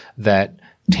well, that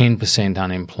 10%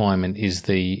 unemployment is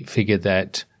the figure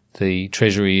that the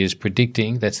Treasury is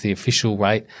predicting. That's the official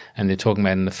rate, and they're talking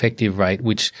about an effective rate,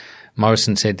 which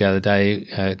Morrison said the other day,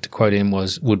 to quote him,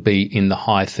 would be in the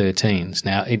high 13s.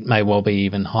 Now, it may well be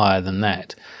even higher than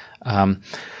that.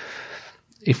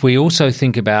 If we also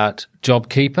think about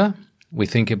JobKeeper, we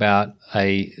think about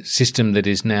a system that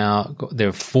is now, there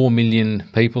are 4 million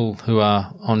people who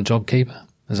are on JobKeeper,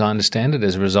 as I understand it,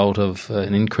 as a result of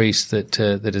an increase that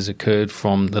has occurred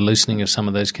from the loosening of some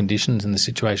of those conditions and the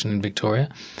situation in Victoria.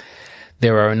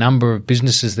 There are a number of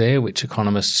businesses there which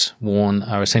economists warn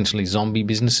are essentially zombie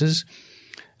businesses.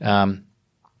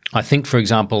 I think, for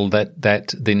example, that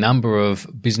the number of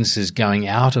businesses going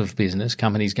out of business,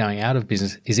 companies going out of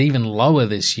business, is even lower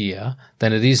this year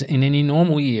than it is in any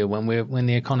normal year when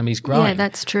the economy is growing. Yeah,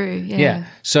 that's true. Yeah.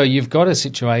 So you've got a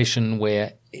situation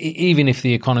where even if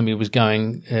the economy was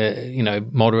going,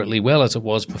 moderately well as it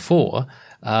was before,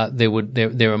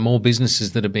 there are more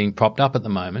businesses that are being propped up at the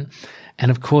moment, and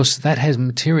of course that has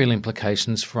material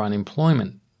implications for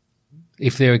unemployment.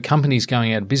 If there are companies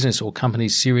going out of business or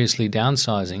companies seriously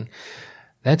downsizing,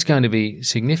 that's going to be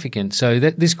significant. So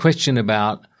that this question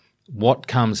about what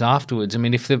comes afterwards, I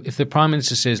mean, if the Prime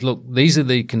Minister says, look, these are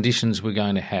the conditions we're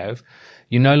going to have,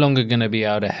 you're no longer going to be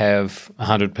able to have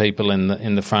 100 people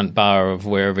in the front bar of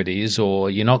wherever it is, or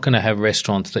you're not going to have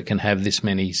restaurants that can have this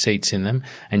many seats in them,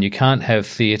 and you can't have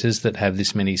theatres that have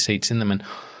this many seats in them,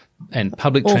 and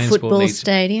public transport or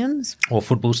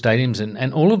football stadiums,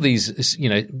 and all of these,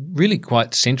 really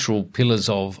quite central pillars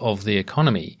of the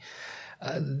economy.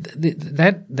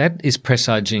 That is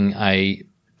presaging a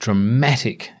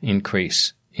dramatic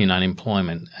increase in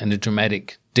unemployment and a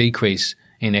dramatic decrease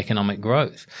in economic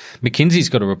growth. McKinsey's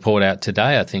got a report out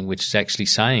today, I think, which is actually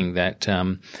saying that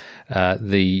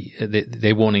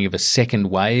they're warning of a second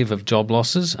wave of job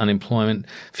losses,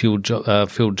 unemployment-fueled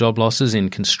job losses in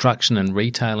construction and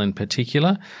retail in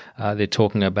particular. They're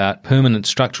talking about permanent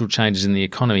structural changes in the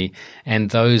economy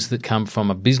and those that come from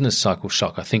a business cycle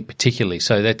shock, I think particularly.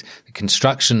 So that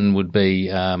construction would be,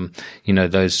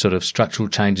 those sort of structural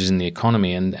changes in the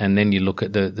economy, and then you look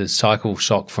at the cycle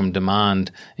shock from demand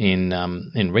in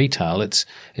retail. It's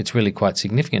really quite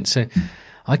significant. So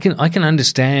I can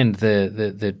understand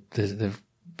the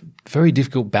very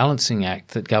difficult balancing act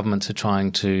that governments are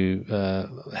trying to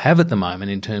have at the moment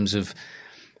in terms of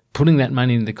putting that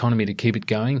money in the economy to keep it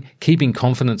going, keeping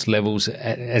confidence levels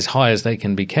as high as they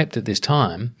can be kept at this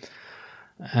time,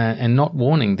 and not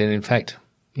warning that, in fact,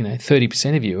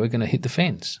 30% of you are going to hit the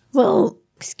fence. Well,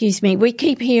 excuse me, we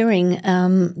keep hearing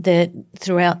that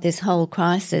throughout this whole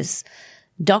crisis,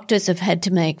 doctors have had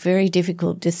to make very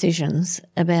difficult decisions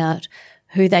about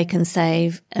who they can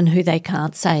save and who they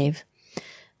can't save.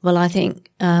 Well, I think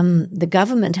the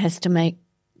government has to make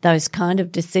those kind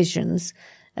of decisions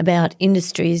about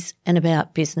industries and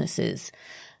about businesses.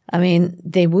 I mean,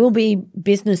 there will be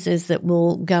businesses that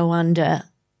will go under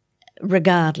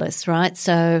regardless, right?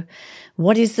 So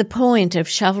what is the point of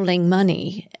shoveling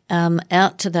money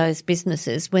out to those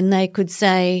businesses when they could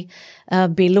say,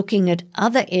 be looking at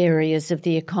other areas of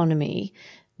the economy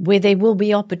where there will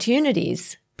be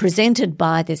opportunities presented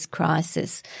by this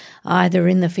crisis, either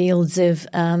in the fields of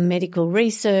medical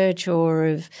research or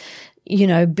of,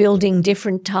 building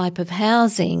different type of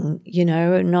housing,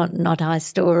 not high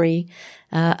story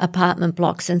apartment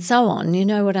blocks and so on. You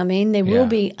know what I mean? There will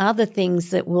be other things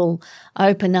that will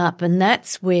open up, and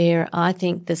that's where I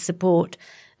think the support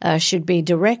should be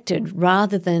directed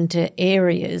rather than to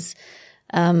areas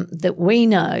that we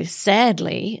know,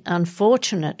 sadly,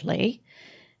 unfortunately,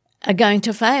 are going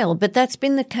to fail. But that's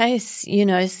been the case,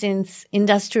 since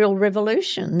Industrial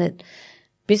Revolution, that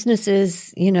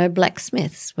businesses,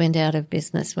 blacksmiths went out of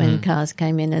business when cars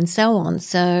came in and so on.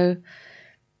 So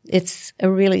it's a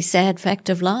really sad fact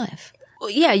of life. Well,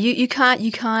 yeah, you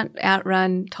can't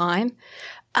outrun time.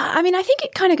 I mean, I think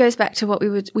it kind of goes back to what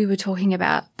we were talking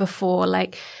about before.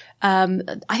 Like,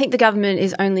 I think the government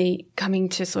is only coming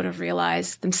to sort of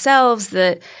realize themselves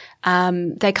that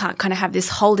they can't kind of have this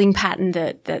holding pattern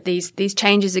that these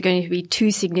changes are going to be too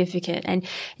significant. And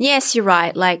yes, you're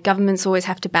right. Like, governments always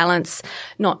have to balance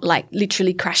not like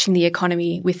literally crashing the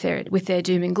economy with their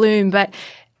doom and gloom, but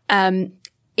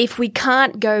if we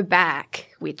can't go back,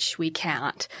 which we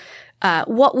can't,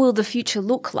 what will the future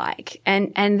look like?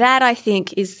 And that, I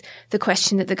think, is the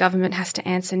question that the government has to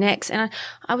answer next. And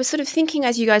I was sort of thinking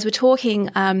as you guys were talking,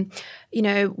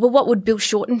 what would Bill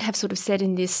Shorten have sort of said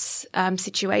in this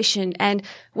situation? And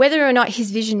whether or not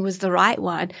his vision was the right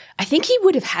one, I think he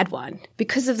would have had one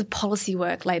because of the policy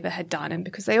work Labor had done and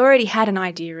because they already had an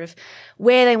idea of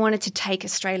where they wanted to take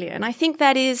Australia. And I think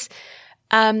that is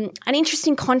an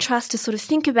interesting contrast to sort of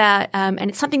think about, and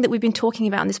it's something that we've been talking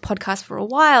about on this podcast for a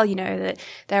while, that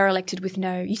they're elected with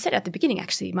you said it at the beginning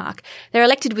actually, Mark, they're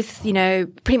elected with,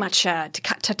 pretty much to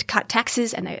cut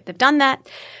taxes, and they've done that.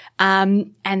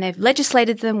 And they've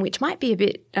legislated them, which might be a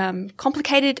bit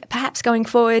complicated perhaps going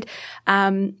forward.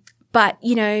 But,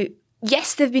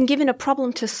 yes, they've been given a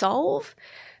problem to solve,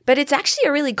 but it's actually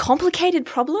a really complicated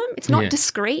problem. It's not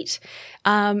discrete.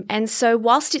 And so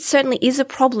whilst it certainly is a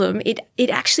problem, it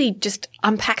actually just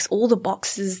unpacks all the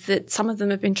boxes that some of them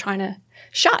have been trying to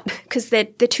shut because they're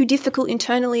too difficult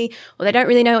internally, or they don't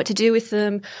really know what to do with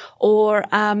them, or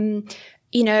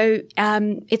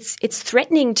it's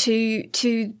threatening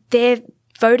to their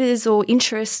voters or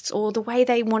interests or the way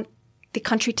they want the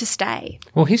country to stay.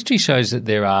 Well, history shows that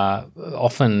there are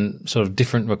often sort of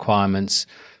different requirements,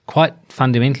 quite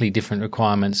fundamentally different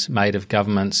requirements made of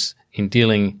governments in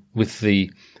dealing with the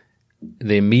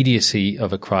immediacy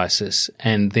of a crisis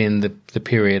and then the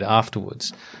period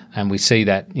afterwards. And we see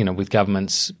that, with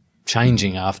governments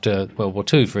changing after World War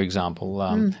II, for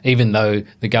example, even though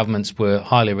the governments were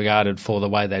highly regarded for the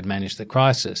way they'd managed the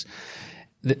crisis.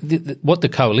 What the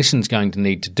coalition's going to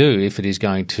need to do if it is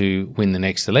going to win the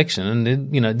next election,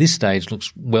 and this stage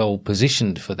looks well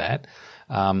positioned for that,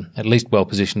 at least well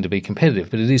positioned to be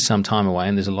competitive, but it is some time away,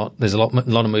 and there's a lot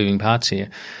of moving parts here.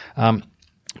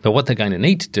 But what they're going to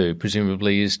need to do,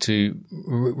 presumably, is to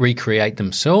recreate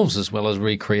themselves as well as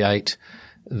recreate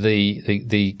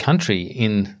the country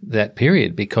in that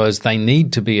period, because they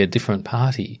need to be a different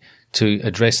party to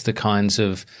address the kinds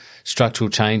of structural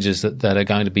changes that are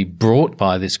going to be brought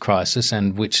by this crisis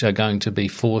and which are going to be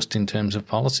forced in terms of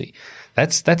policy.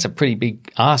 That's a pretty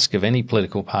big ask of any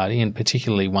political party, and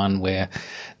particularly one where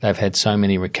they've had so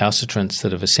many recalcitrants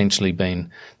that have essentially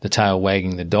been the tail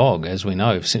wagging the dog, as we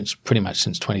know, pretty much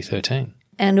since 2013.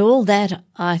 And all that,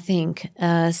 I think,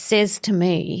 says to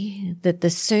me that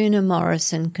the sooner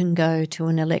Morrison can go to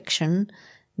an election,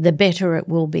 the better it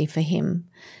will be for him,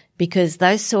 because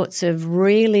those sorts of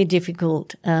really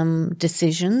difficult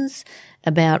decisions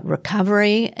about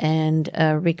recovery and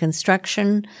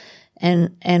reconstruction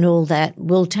and all that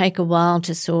will take a while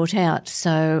to sort out.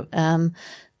 So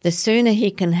the sooner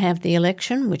he can have the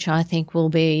election, which I think will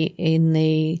be in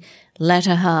the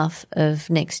latter half of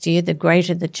next year, the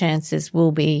greater the chances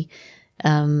will be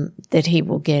that he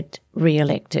will get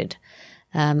re-elected.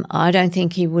 I don't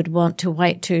think he would want to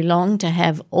wait too long to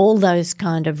have all those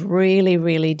kind of really,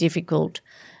 really difficult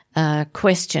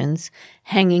questions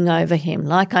hanging over him.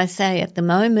 Like I say, at the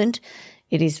moment,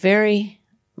 it is very,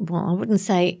 well, I wouldn't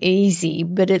say easy,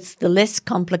 but it's the less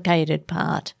complicated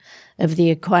part of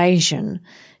the equation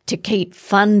to keep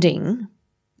funding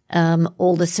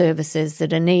all the services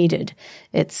that are needed.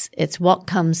 It's what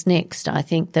comes next, I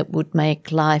think, that would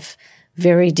make life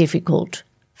very difficult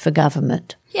for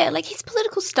government. Yeah, like his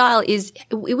political style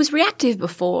it was reactive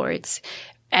before.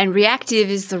 And reactive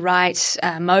is the right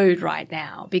mode right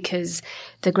now because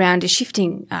the ground is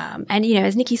shifting. And,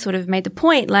 as Niki sort of made the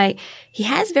point, like he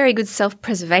has very good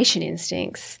self-preservation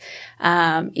instincts,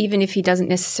 even if he doesn't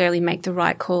necessarily make the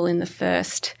right call in the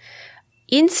first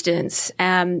instance.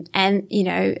 And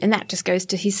that just goes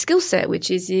to his skill set,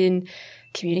 which is in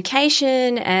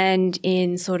communication and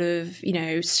in sort of,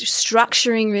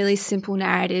 structuring really simple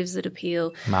narratives that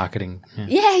appeal. Marketing.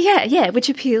 Yeah, which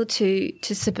appeal to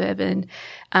suburban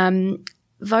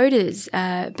voters.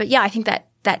 But yeah, I think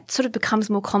that sort of becomes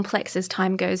more complex as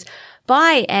time goes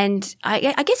by. And I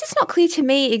guess it's not clear to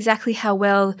me exactly how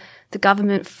well the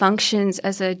government functions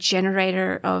as a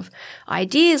generator of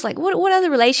ideas. Like what are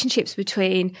the relationships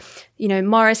between,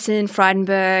 Morrison,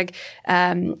 Frydenberg,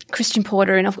 Christian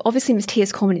Porter, and obviously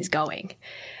Matthias Cormann is going,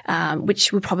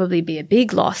 which would probably be a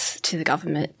big loss to the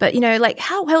government. But,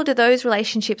 how well do those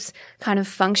relationships kind of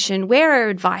function? Where are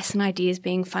advice and ideas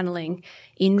being funneling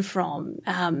in from?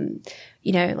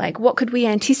 What could we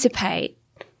anticipate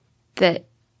that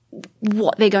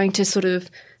what they're going to sort of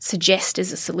suggest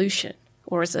as a solution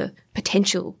or as a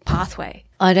potential pathway?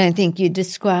 I don't think you'd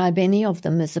describe any of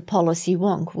them as a policy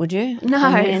wonk, would you? No.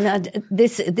 I mean,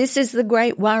 this is the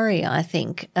great worry, I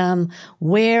think.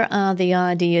 Where are the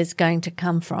ideas going to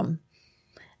come from?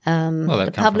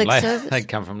 They'd come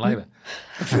from Labor.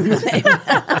 From Labor.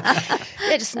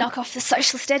 They just knock off the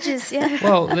socialist edges, yeah.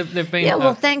 Well, they've been... Yeah,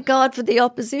 well, thank God for the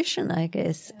opposition, I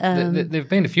guess. There've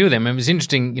been a few of them. It was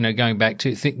interesting, going back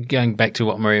to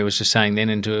what Maria was just saying then,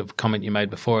 and to a comment you made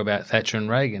before about Thatcher and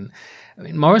Reagan. I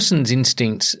mean, Morrison's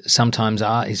instincts sometimes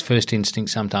are, his first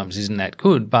instinct sometimes isn't that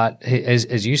good, but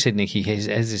as you said, Niki, he has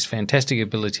this fantastic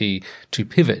ability to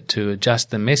pivot, to adjust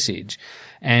the message.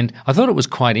 And I thought it was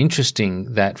quite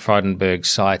interesting that Frydenberg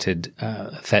cited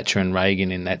Thatcher and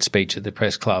Reagan in that speech at the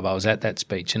press club. I was at that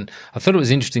speech, and I thought it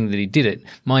was interesting that he did it.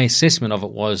 My assessment of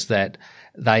it was that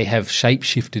they have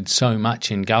shape-shifted so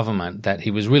much in government that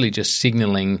he was really just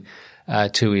signalling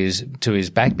to his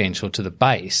backbench or to the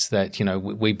base that,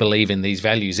 we believe in these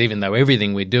values, even though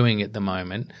everything we're doing at the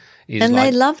moment is and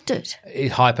they loved it.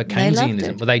 Hyper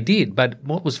Keynesianism. Well, they did. But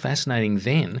what was fascinating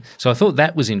then, so I thought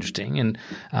that was interesting. And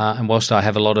whilst I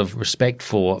have a lot of respect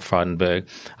for Frydenberg,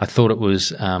 I thought it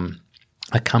was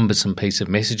a cumbersome piece of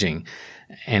messaging.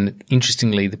 And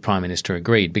interestingly, the Prime Minister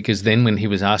agreed, because then when he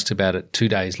was asked about it 2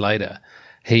 days later,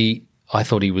 I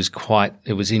thought it was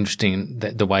interesting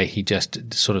that the way he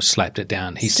just sort of slapped it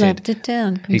down. He said,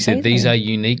 these are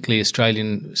uniquely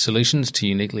Australian solutions to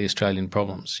uniquely Australian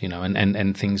problems,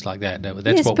 and things like that. That's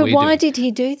yes, what but we why do. did he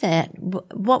do that?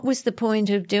 What was the point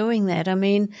of doing that? I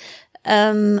mean,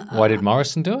 why did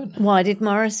Morrison do it? Why did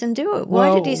Morrison do it?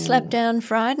 Why did he slap down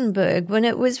Frydenberg when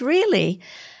it was really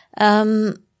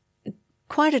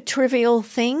quite a trivial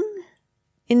thing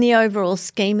in the overall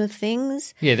scheme of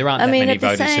things? Yeah, there aren't that many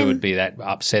voters who would be that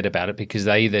upset about it, because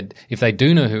if they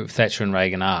do know who Thatcher and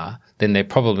Reagan are, then they're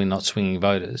probably not swinging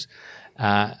voters.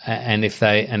 And if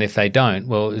they don't,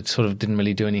 well, it sort of didn't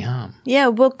really do any harm. Yeah,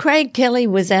 well, Craig Kelly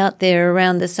was out there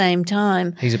around the same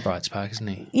time. He's a bright spark, isn't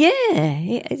he? Yeah,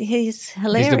 he's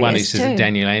hilarious. He's the one who says that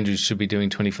Daniel Andrews should be doing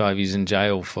 25 years in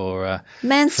jail for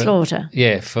manslaughter.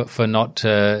 For not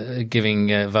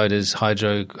giving voters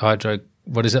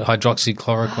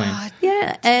hydroxychloroquine.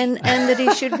 Yeah, and that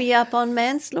he should be up on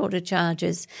manslaughter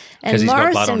charges. And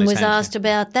Morrison was asked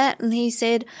about that, and he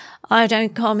said, I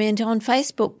don't comment on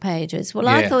Facebook pages. Well,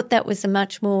 I thought that was a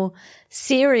much more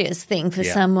serious thing for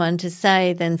someone to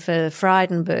say than for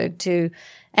Frydenberg to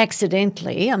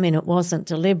accidentally, I mean, it wasn't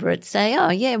deliberate, say,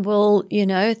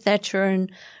 Thatcher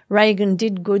and Reagan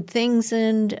did good things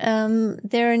and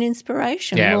they're an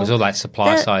inspiration. Yeah, it was all that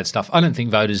supply side stuff. I don't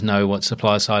think voters know what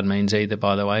supply side means either,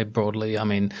 by the way, broadly. I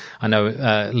mean, I know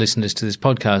listeners to this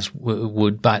podcast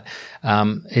would, but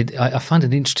I find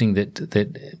it interesting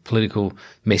that political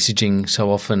messaging so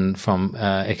often from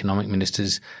economic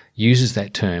ministers uses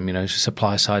that term,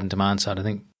 supply side and demand side, I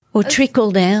think. Or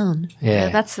trickle down. Yeah,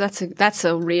 that's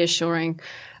a reassuring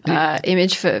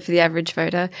image for the average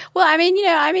voter. Well, I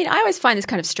always find this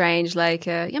kind of strange.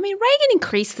 Reagan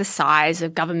increased the size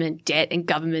of government debt and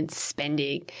government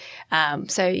spending.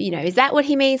 So, is that what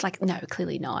he means? No,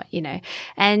 clearly not,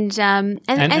 And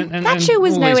Thatcher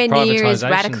was nowhere near as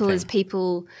radical as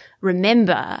people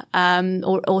remember,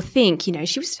 or think.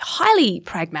 She was highly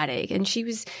pragmatic, and she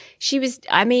was.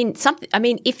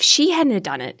 If she hadn't have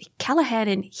done it, Callaghan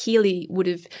and Healy would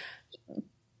have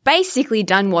basically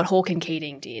done what Hawke and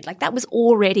Keating did. That was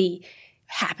already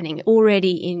happening,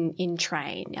 already in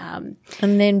train. And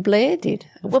then Blair did.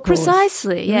 Well,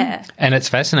 precisely, yeah. And it's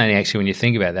fascinating actually when you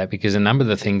think about that, because a number of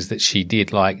the things that she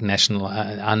did, like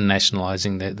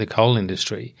unnationalising the coal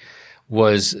industry,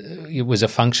 was a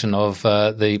function of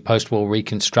the post-war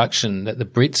reconstruction that the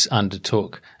Brits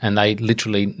undertook, and they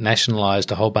literally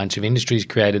nationalised a whole bunch of industries,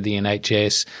 created the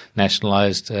NHS,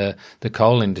 nationalised the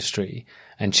coal industry.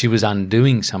 And she was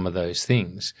undoing some of those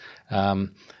things,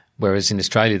 whereas in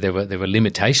Australia there were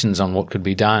limitations on what could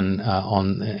be done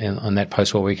on that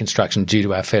post-war reconstruction due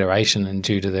to our federation and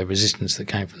due to the resistance that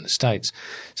came from the States.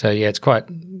 So yeah, it's quite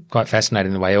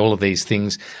fascinating the way all of these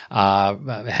things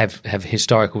have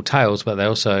historical tales, but they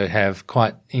also have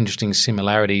quite interesting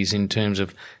similarities in terms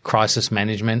of crisis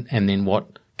management and then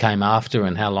what came after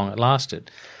and how long it lasted.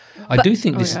 I do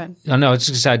think this is going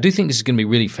to be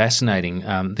really fascinating,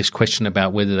 this question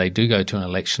about whether they do go to an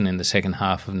election in the second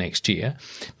half of next year,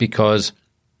 because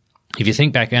if you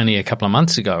think back only a couple of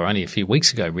months ago, or only a few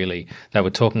weeks ago really, they were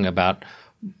talking about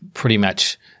pretty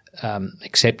much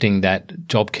accepting that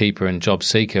JobKeeper and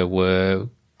JobSeeker were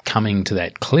coming to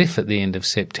that cliff at the end of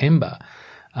September,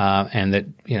 and that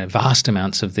vast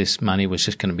amounts of this money was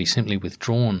just going to be simply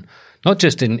withdrawn. Not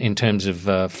just in terms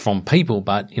of from people,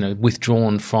 but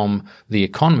withdrawn from the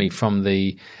economy, from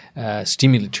the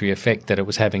stimulatory effect that it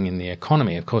was having in the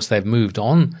economy. Of course, they've moved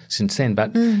on since then,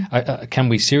 but can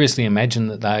we seriously imagine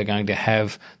that they are going to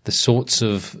have the sorts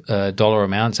of dollar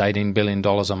amounts, $18 billion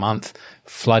a month,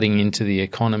 flooding into the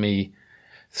economy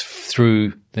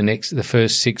through the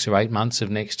first 6 or 8 months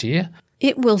of next year?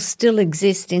 It will still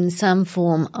exist in some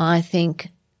form, I think,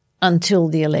 until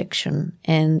the election,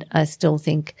 and I still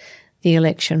think the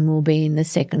election will be in the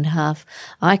second half.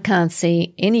 I can't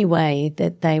see any way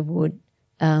that they would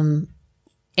end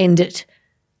it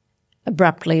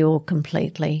abruptly or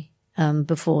completely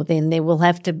before then. There will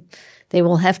have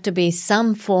to be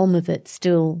some form of it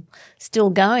still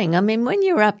going. I mean, when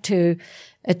you're up to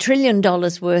 $1 trillion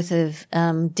worth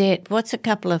of debt, what's a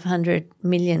couple of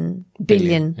billion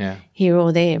here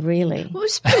or there, really? Well,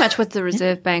 it's pretty much what the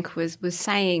Reserve Bank was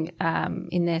saying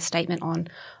in their statement on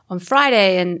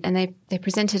Friday, and they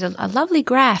presented a lovely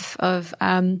graph of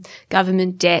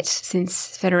government debt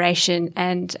since Federation,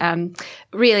 and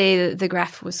really the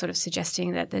graph was sort of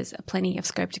suggesting that there's plenty of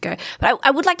scope to go. But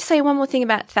I would like to say one more thing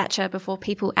about Thatcher before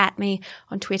people at me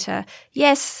on Twitter.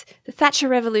 Yes, the Thatcher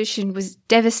Revolution was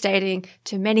devastating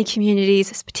to many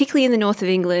communities, particularly in the north of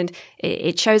England.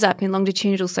 It shows up in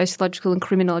longitudinal sociological and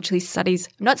criminology studies.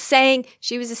 I'm not saying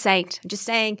she was a saint. I'm just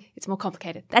saying it's more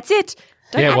complicated. That's it.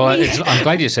 I'm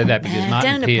glad you said that, because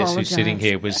Martin Pearce, who's sitting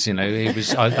here, was,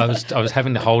 I was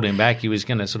having to hold him back. He was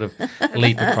going to sort of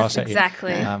leap across at you.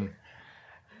 Exactly.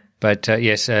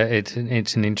 Yes, it's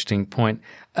an interesting point.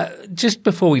 Just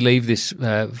before we leave this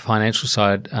financial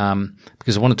side,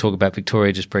 because I want to talk about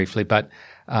Victoria just briefly, but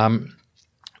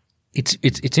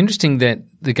it's interesting that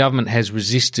the government has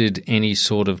resisted any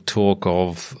sort of talk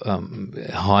of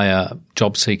higher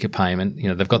job seeker payment. You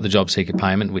know, they've got the job seeker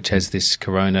payment, which has this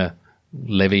corona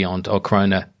levy or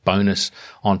corona bonus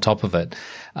on top of it.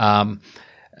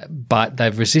 But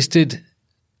they've resisted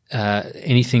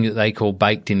anything that they call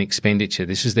baked-in expenditure.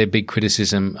 This is their big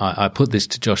criticism. I put this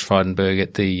to Josh Frydenberg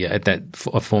at that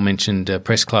aforementioned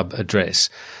press club address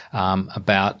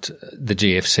about the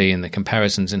GFC and the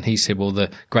comparisons, and he said, well,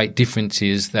 the great difference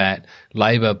is that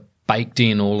Labor baked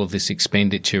in all of this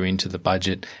expenditure into the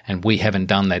budget, and we haven't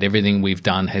done that. Everything we've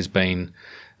done has been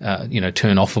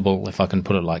turn-offable, if I can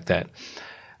put it like that.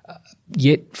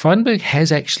 Yet Frydenberg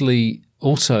has actually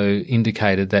also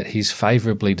indicated that he's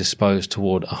favourably disposed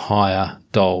toward a higher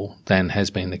dole than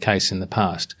has been the case in the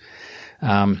past.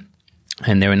 And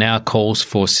there are now calls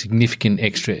for significant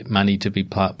extra money to be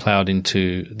ploughed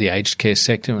into the aged care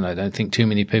sector, and I don't think too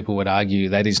many people would argue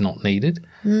that is not needed.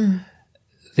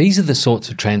 These are the sorts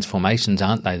of transformations,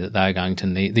 aren't they, that they're going to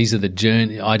need? These are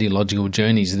the ideological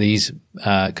journeys these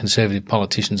conservative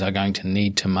politicians are going to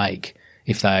need to make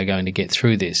if they are going to get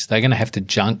through this. They're going to have to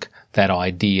junk that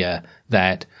idea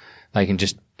that they can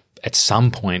just at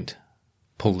some point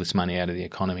pull this money out of the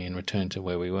economy and return to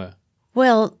where we were.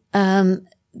 Well,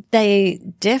 they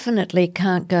definitely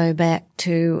can't go back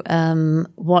to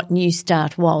what New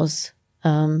Start was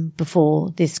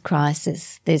before this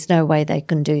crisis. There's no way they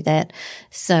can do that.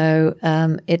 So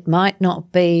it might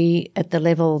not be at the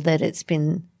level that it's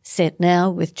been set now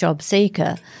with Job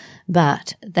Seeker,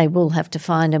 but they will have to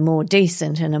find a more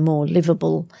decent and a more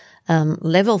livable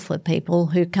level for people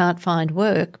who can't find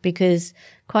work, because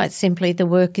quite simply the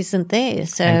work isn't there.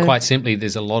 And quite simply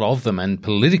there's a lot of them, and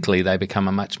politically they become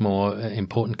a much more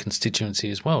important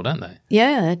constituency as well, don't they?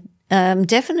 Yeah.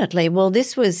 Definitely. Well,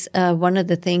 this was one of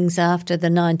the things after the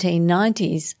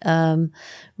 1990s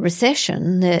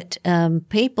recession that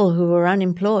people who were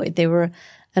unemployed, there were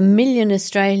 1 million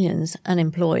Australians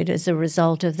unemployed as a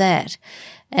result of that.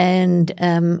 And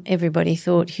everybody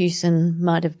thought Hewson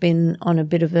might have been on a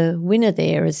bit of a winner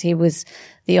there as he was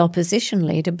the opposition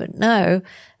leader. But no,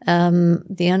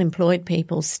 the unemployed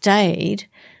people stayed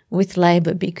with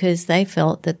Labor because they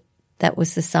felt that that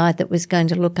was the side that was going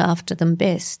to look after them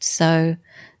best. So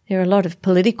there are a lot of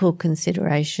political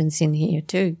considerations in here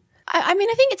too. I mean,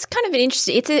 I think it's kind of an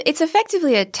interesting, it's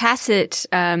effectively a tacit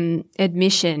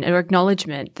admission or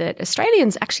acknowledgement that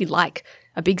Australians actually like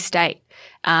a big state.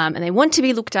 And they want to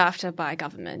be looked after by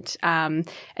government. And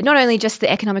not only just the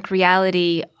economic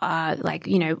reality,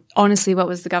 honestly, what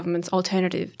was the government's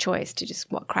alternative choice to just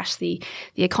crash the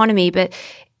economy? But,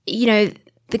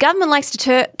 the government likes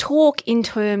to talk in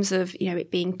terms of,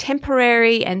 it being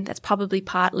temporary, and that's probably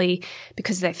partly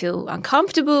because they feel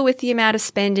uncomfortable with the amount of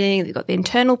spending. They've got the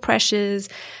internal pressures,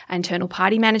 internal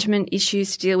party management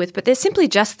issues to deal with, but there's simply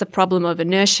just the problem of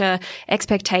inertia,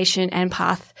 expectation, and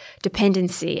path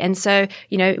dependency. And so,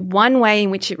 one way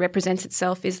in which it represents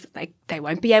itself is that they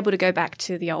won't be able to go back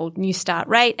to the old New Start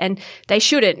rate, and they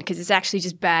shouldn't, because it's actually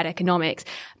just bad economics.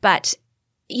 But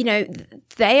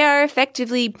they are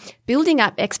effectively building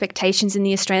up expectations in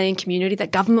the Australian community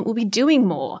that government will be doing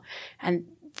more. And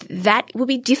that will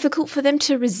be difficult for them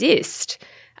to resist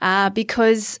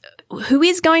because who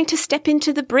is going to step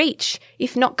into the breach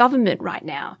if not government right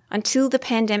now until the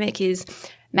pandemic is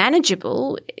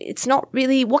manageable, it's not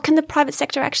really, what can the private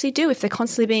sector actually do if they're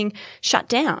constantly being shut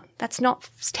down? That's not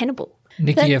tenable.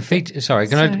 Nikki,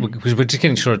 because we're just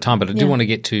getting short of time, but I do want to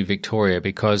get to Victoria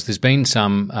because there's been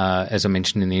some, as I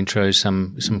mentioned in the intro,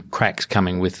 some cracks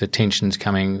coming with the tensions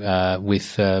coming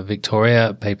with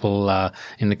Victoria. People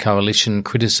in the coalition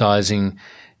criticising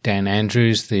Dan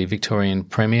Andrews, the Victorian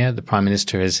Premier. The Prime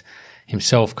Minister has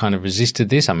himself kind of resisted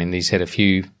this. I mean, he's had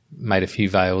made a few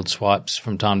veiled swipes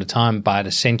from time to time, but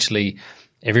essentially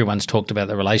everyone's talked about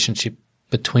the relationship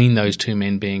between those two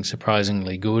men being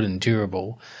surprisingly good and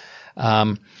durable.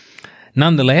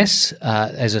 Nonetheless,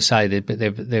 as I say,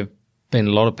 there've been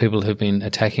a lot of people who've been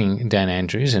attacking Dan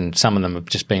Andrews, and some of them have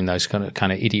just been those kind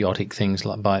of idiotic things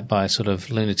like by sort of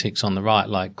lunatics on the right,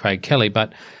 like Craig Kelly.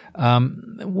 But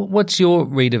what's your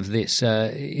read of this?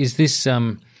 Is this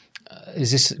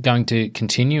going to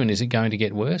continue, and is it going to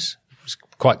get worse? It's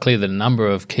quite clear that a number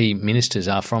of key ministers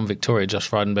are from Victoria, Josh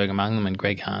Frydenberg among them, and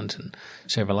Greg Hunt and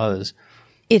several others.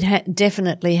 It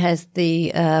definitely has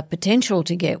the potential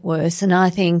to get worse, and I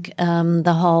think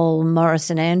the whole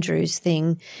Morrison-Andrews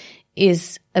thing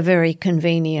is a very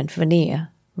convenient veneer,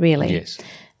 really. Yes.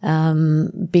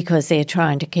 Because they're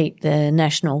trying to keep the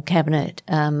National Cabinet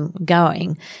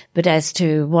going. But as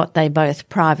to what they both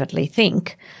privately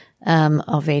think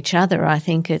of each other, I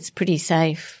think it's pretty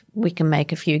safe. We can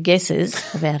make a few guesses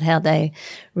about how they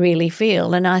really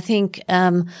feel. And I think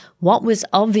what was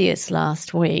obvious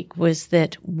last week was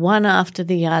that one after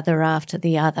the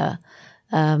other,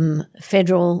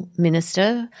 Federal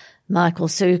Minister Michael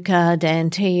Sukkar, Dan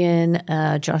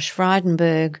Tehan, Josh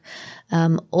Frydenberg,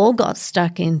 all got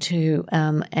stuck into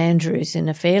Andrews in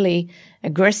a fairly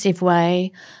aggressive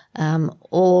way,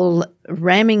 all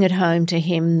ramming it home to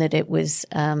him that it was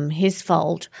his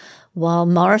fault, while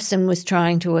Morrison was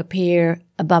trying to appear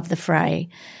above the fray.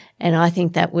 And I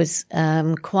think that was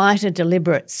quite a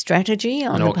deliberate strategy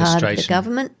on the part of the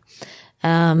government,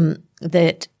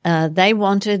 that they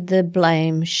wanted the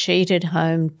blame sheeted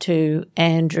home to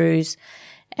Andrews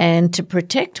and to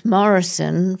protect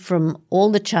Morrison from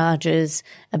all the charges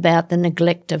about the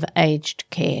neglect of aged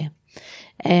care.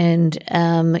 And,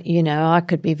 I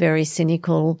could be very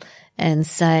cynical and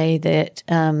say that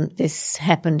this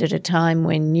happened at a time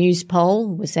when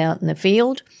Newspoll was out in the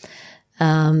field,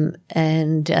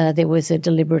 and there was a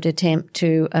deliberate attempt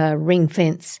to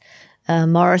ring-fence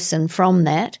Morrison from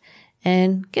that.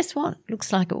 And guess what?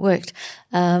 Looks like it worked.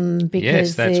 Because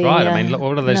yes, that's right. I mean,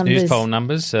 what are those Newspoll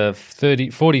numbers?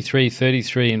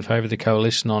 43-33 in favour of the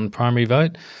coalition on primary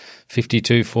vote,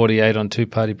 52-48 on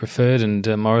two-party preferred,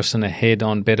 and Morrison ahead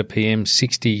on Better PM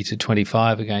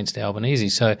 60-25 against Albanese.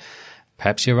 So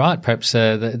perhaps you're right. Perhaps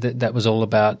that was all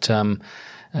about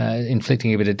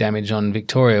inflicting a bit of damage on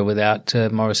Victoria without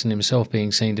Morrison himself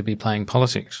being seen to be playing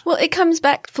politics. Well, it comes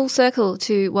back full circle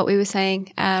to what we were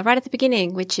saying right at the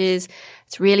beginning, which is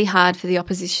it's really hard for the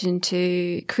opposition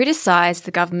to criticise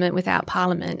the government without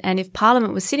Parliament. And if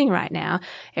Parliament was sitting right now,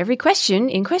 every question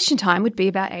in question time would be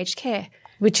about aged care.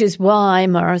 Which is why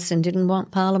Morrison didn't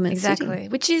want Parliament sitting.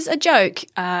 Which is a joke.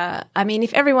 I mean,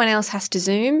 if everyone else has to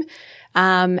Zoom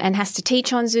and has to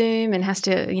teach on Zoom and has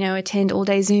to, attend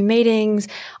all-day Zoom meetings,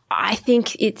 I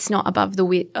think it's not above the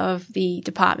wit of the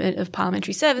Department of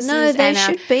Parliamentary Services. No, they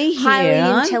should be here.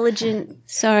 Highly intelligent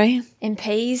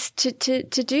MPs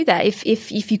to do that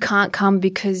if you can't come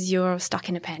because you're stuck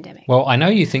in a pandemic. Well, I know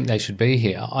you think they should be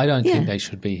here. I don't think they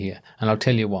should be here, and I'll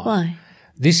tell you why. Why?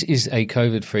 This is a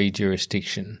COVID-free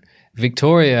jurisdiction.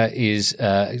 Victoria is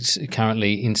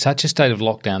currently in such a state of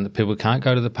lockdown that people can't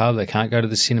go to the pub, they can't go to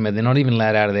the cinema, they're not even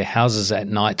allowed out of their houses at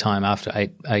night time after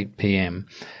 8 p.m.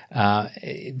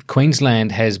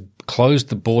 Queensland has closed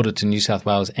the border to New South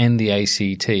Wales and the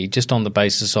ACT just on the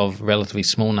basis of a relatively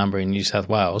small number in New South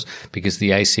Wales because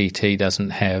the ACT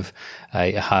doesn't have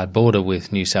a hard border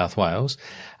with New South Wales.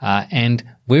 And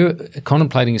we're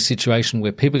contemplating a situation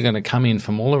where people are going to come in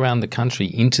from all around the country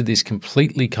into this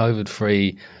completely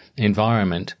COVID-free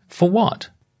environment. For what?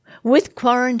 With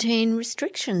quarantine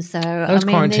restrictions, though. Those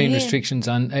quarantine restrictions,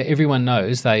 everyone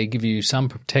knows they give you some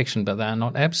protection, but they are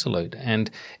not absolute.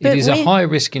 And it is a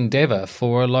high-risk endeavour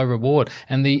for a low reward.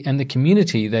 And the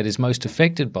community that is most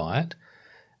affected by it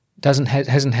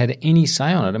hasn't had any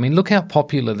say on it. I mean, look how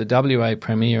popular the WA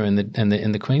Premier and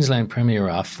the Queensland Premier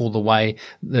are for the way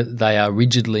that they are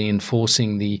rigidly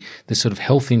enforcing the sort of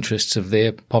health interests of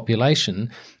their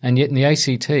population. And yet in the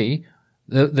ACT,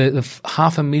 the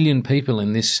 500,000 people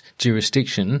in this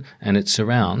jurisdiction and its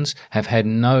surrounds have had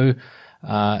no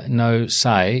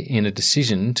say in a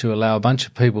decision to allow a bunch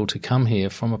of people to come here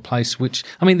from a place which,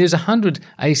 I mean, there's 100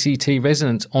 ACT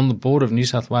residents on the border of New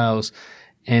South Wales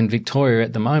and Victoria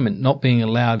at the moment not being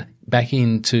allowed back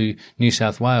into New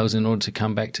South Wales in order to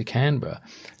come back to Canberra.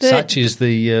 Such is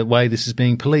the way this is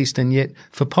being policed. And yet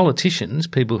for politicians,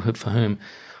 people for whom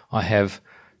I have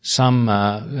some,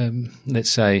 let's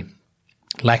say,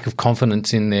 lack of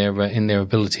confidence in their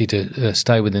ability to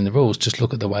stay within the rules, just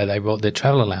look at the way they wrote their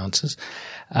travel allowances.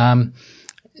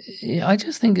 I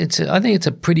just think it's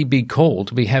a pretty big call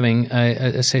to be having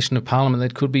a session of Parliament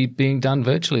that could be being done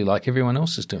virtually like everyone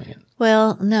else is doing it.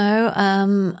 Well, no,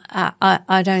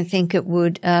 I don't think it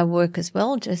would work as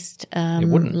well, just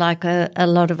like a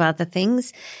lot of other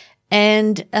things.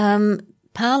 And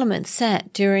Parliament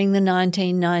sat during the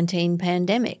 1919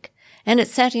 pandemic, and it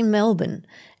sat in Melbourne.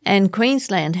 And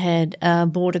Queensland had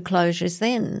border closures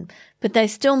then, but they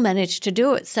still managed to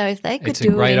do it. So if they could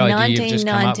do it in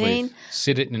 1919,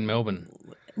 sit it in Melbourne.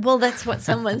 Well, that's what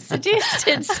someone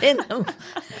suggested. Send them.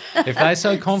 If they're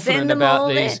so confident about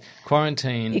these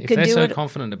quarantine, if they're so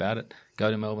confident about it,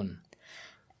 go to Melbourne.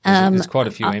 There's quite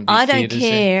a few empty theatres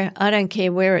there. I don't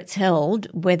care where it's held,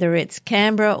 whether it's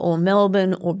Canberra or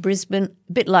Melbourne or Brisbane,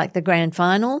 a bit like the grand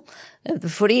final of the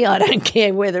footy. I don't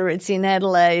care whether it's in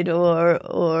Adelaide or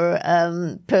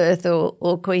Perth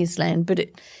or Queensland, but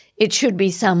it should be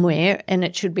somewhere and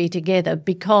it should be together,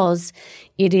 because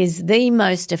it is the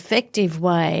most effective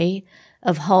way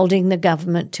of holding the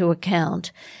government to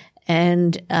account.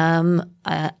 And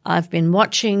I've been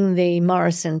watching the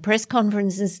Morrison press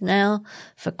conferences now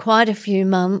for quite a few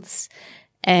months,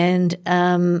 and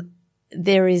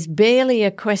there is barely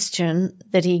a question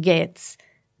that he gets,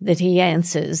 that he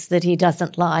answers, that he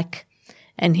doesn't like.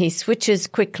 And he switches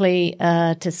quickly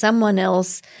to someone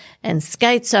else and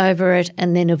skates over it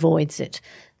and then avoids it.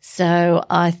 So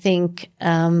I think,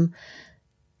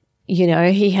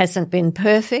 he hasn't been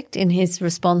perfect in his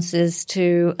responses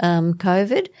to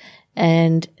COVID,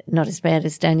 and not as bad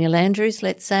as Daniel Andrews,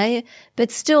 let's say, but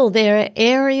still there are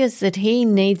areas that he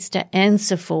needs to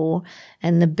answer for,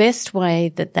 and the best way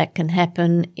that can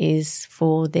happen is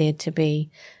for there to be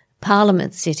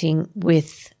Parliament sitting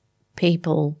with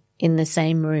people in the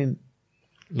same room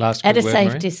at a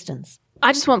safe distance.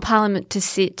 I just want Parliament to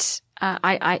sit,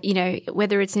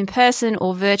 whether it's in person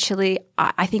or virtually,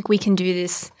 I think we can do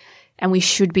this. And we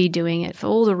should be doing it for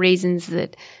all the reasons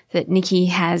that Niki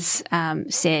has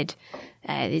said.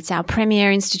 It's our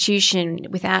premier institution.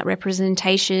 Without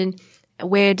representation,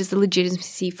 where does the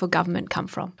legitimacy for government come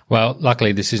from? Well,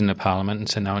 luckily this isn't a parliament, and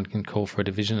so no one can call for a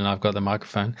division, and I've got the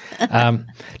microphone.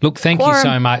 Look, thank you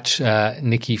so much,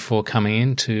 Niki, for coming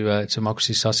in to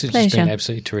Democracy Sausage. Pleasure. It's been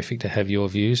absolutely terrific to have your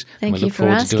views. Thank and we you look for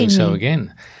forward to asking doing so me.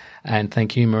 again. And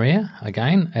thank you, Maria,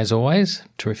 again, as always.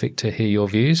 Terrific to hear your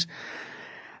views.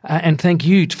 And thank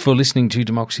you for listening to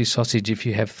Democracy Sausage. If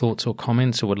you have thoughts or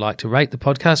comments or would like to rate the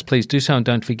podcast, please do so, and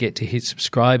don't forget to hit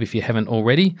subscribe if you haven't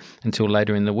already. Until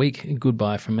later in the week,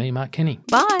 goodbye from me, Mark Kenny.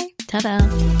 Bye. Ta-da.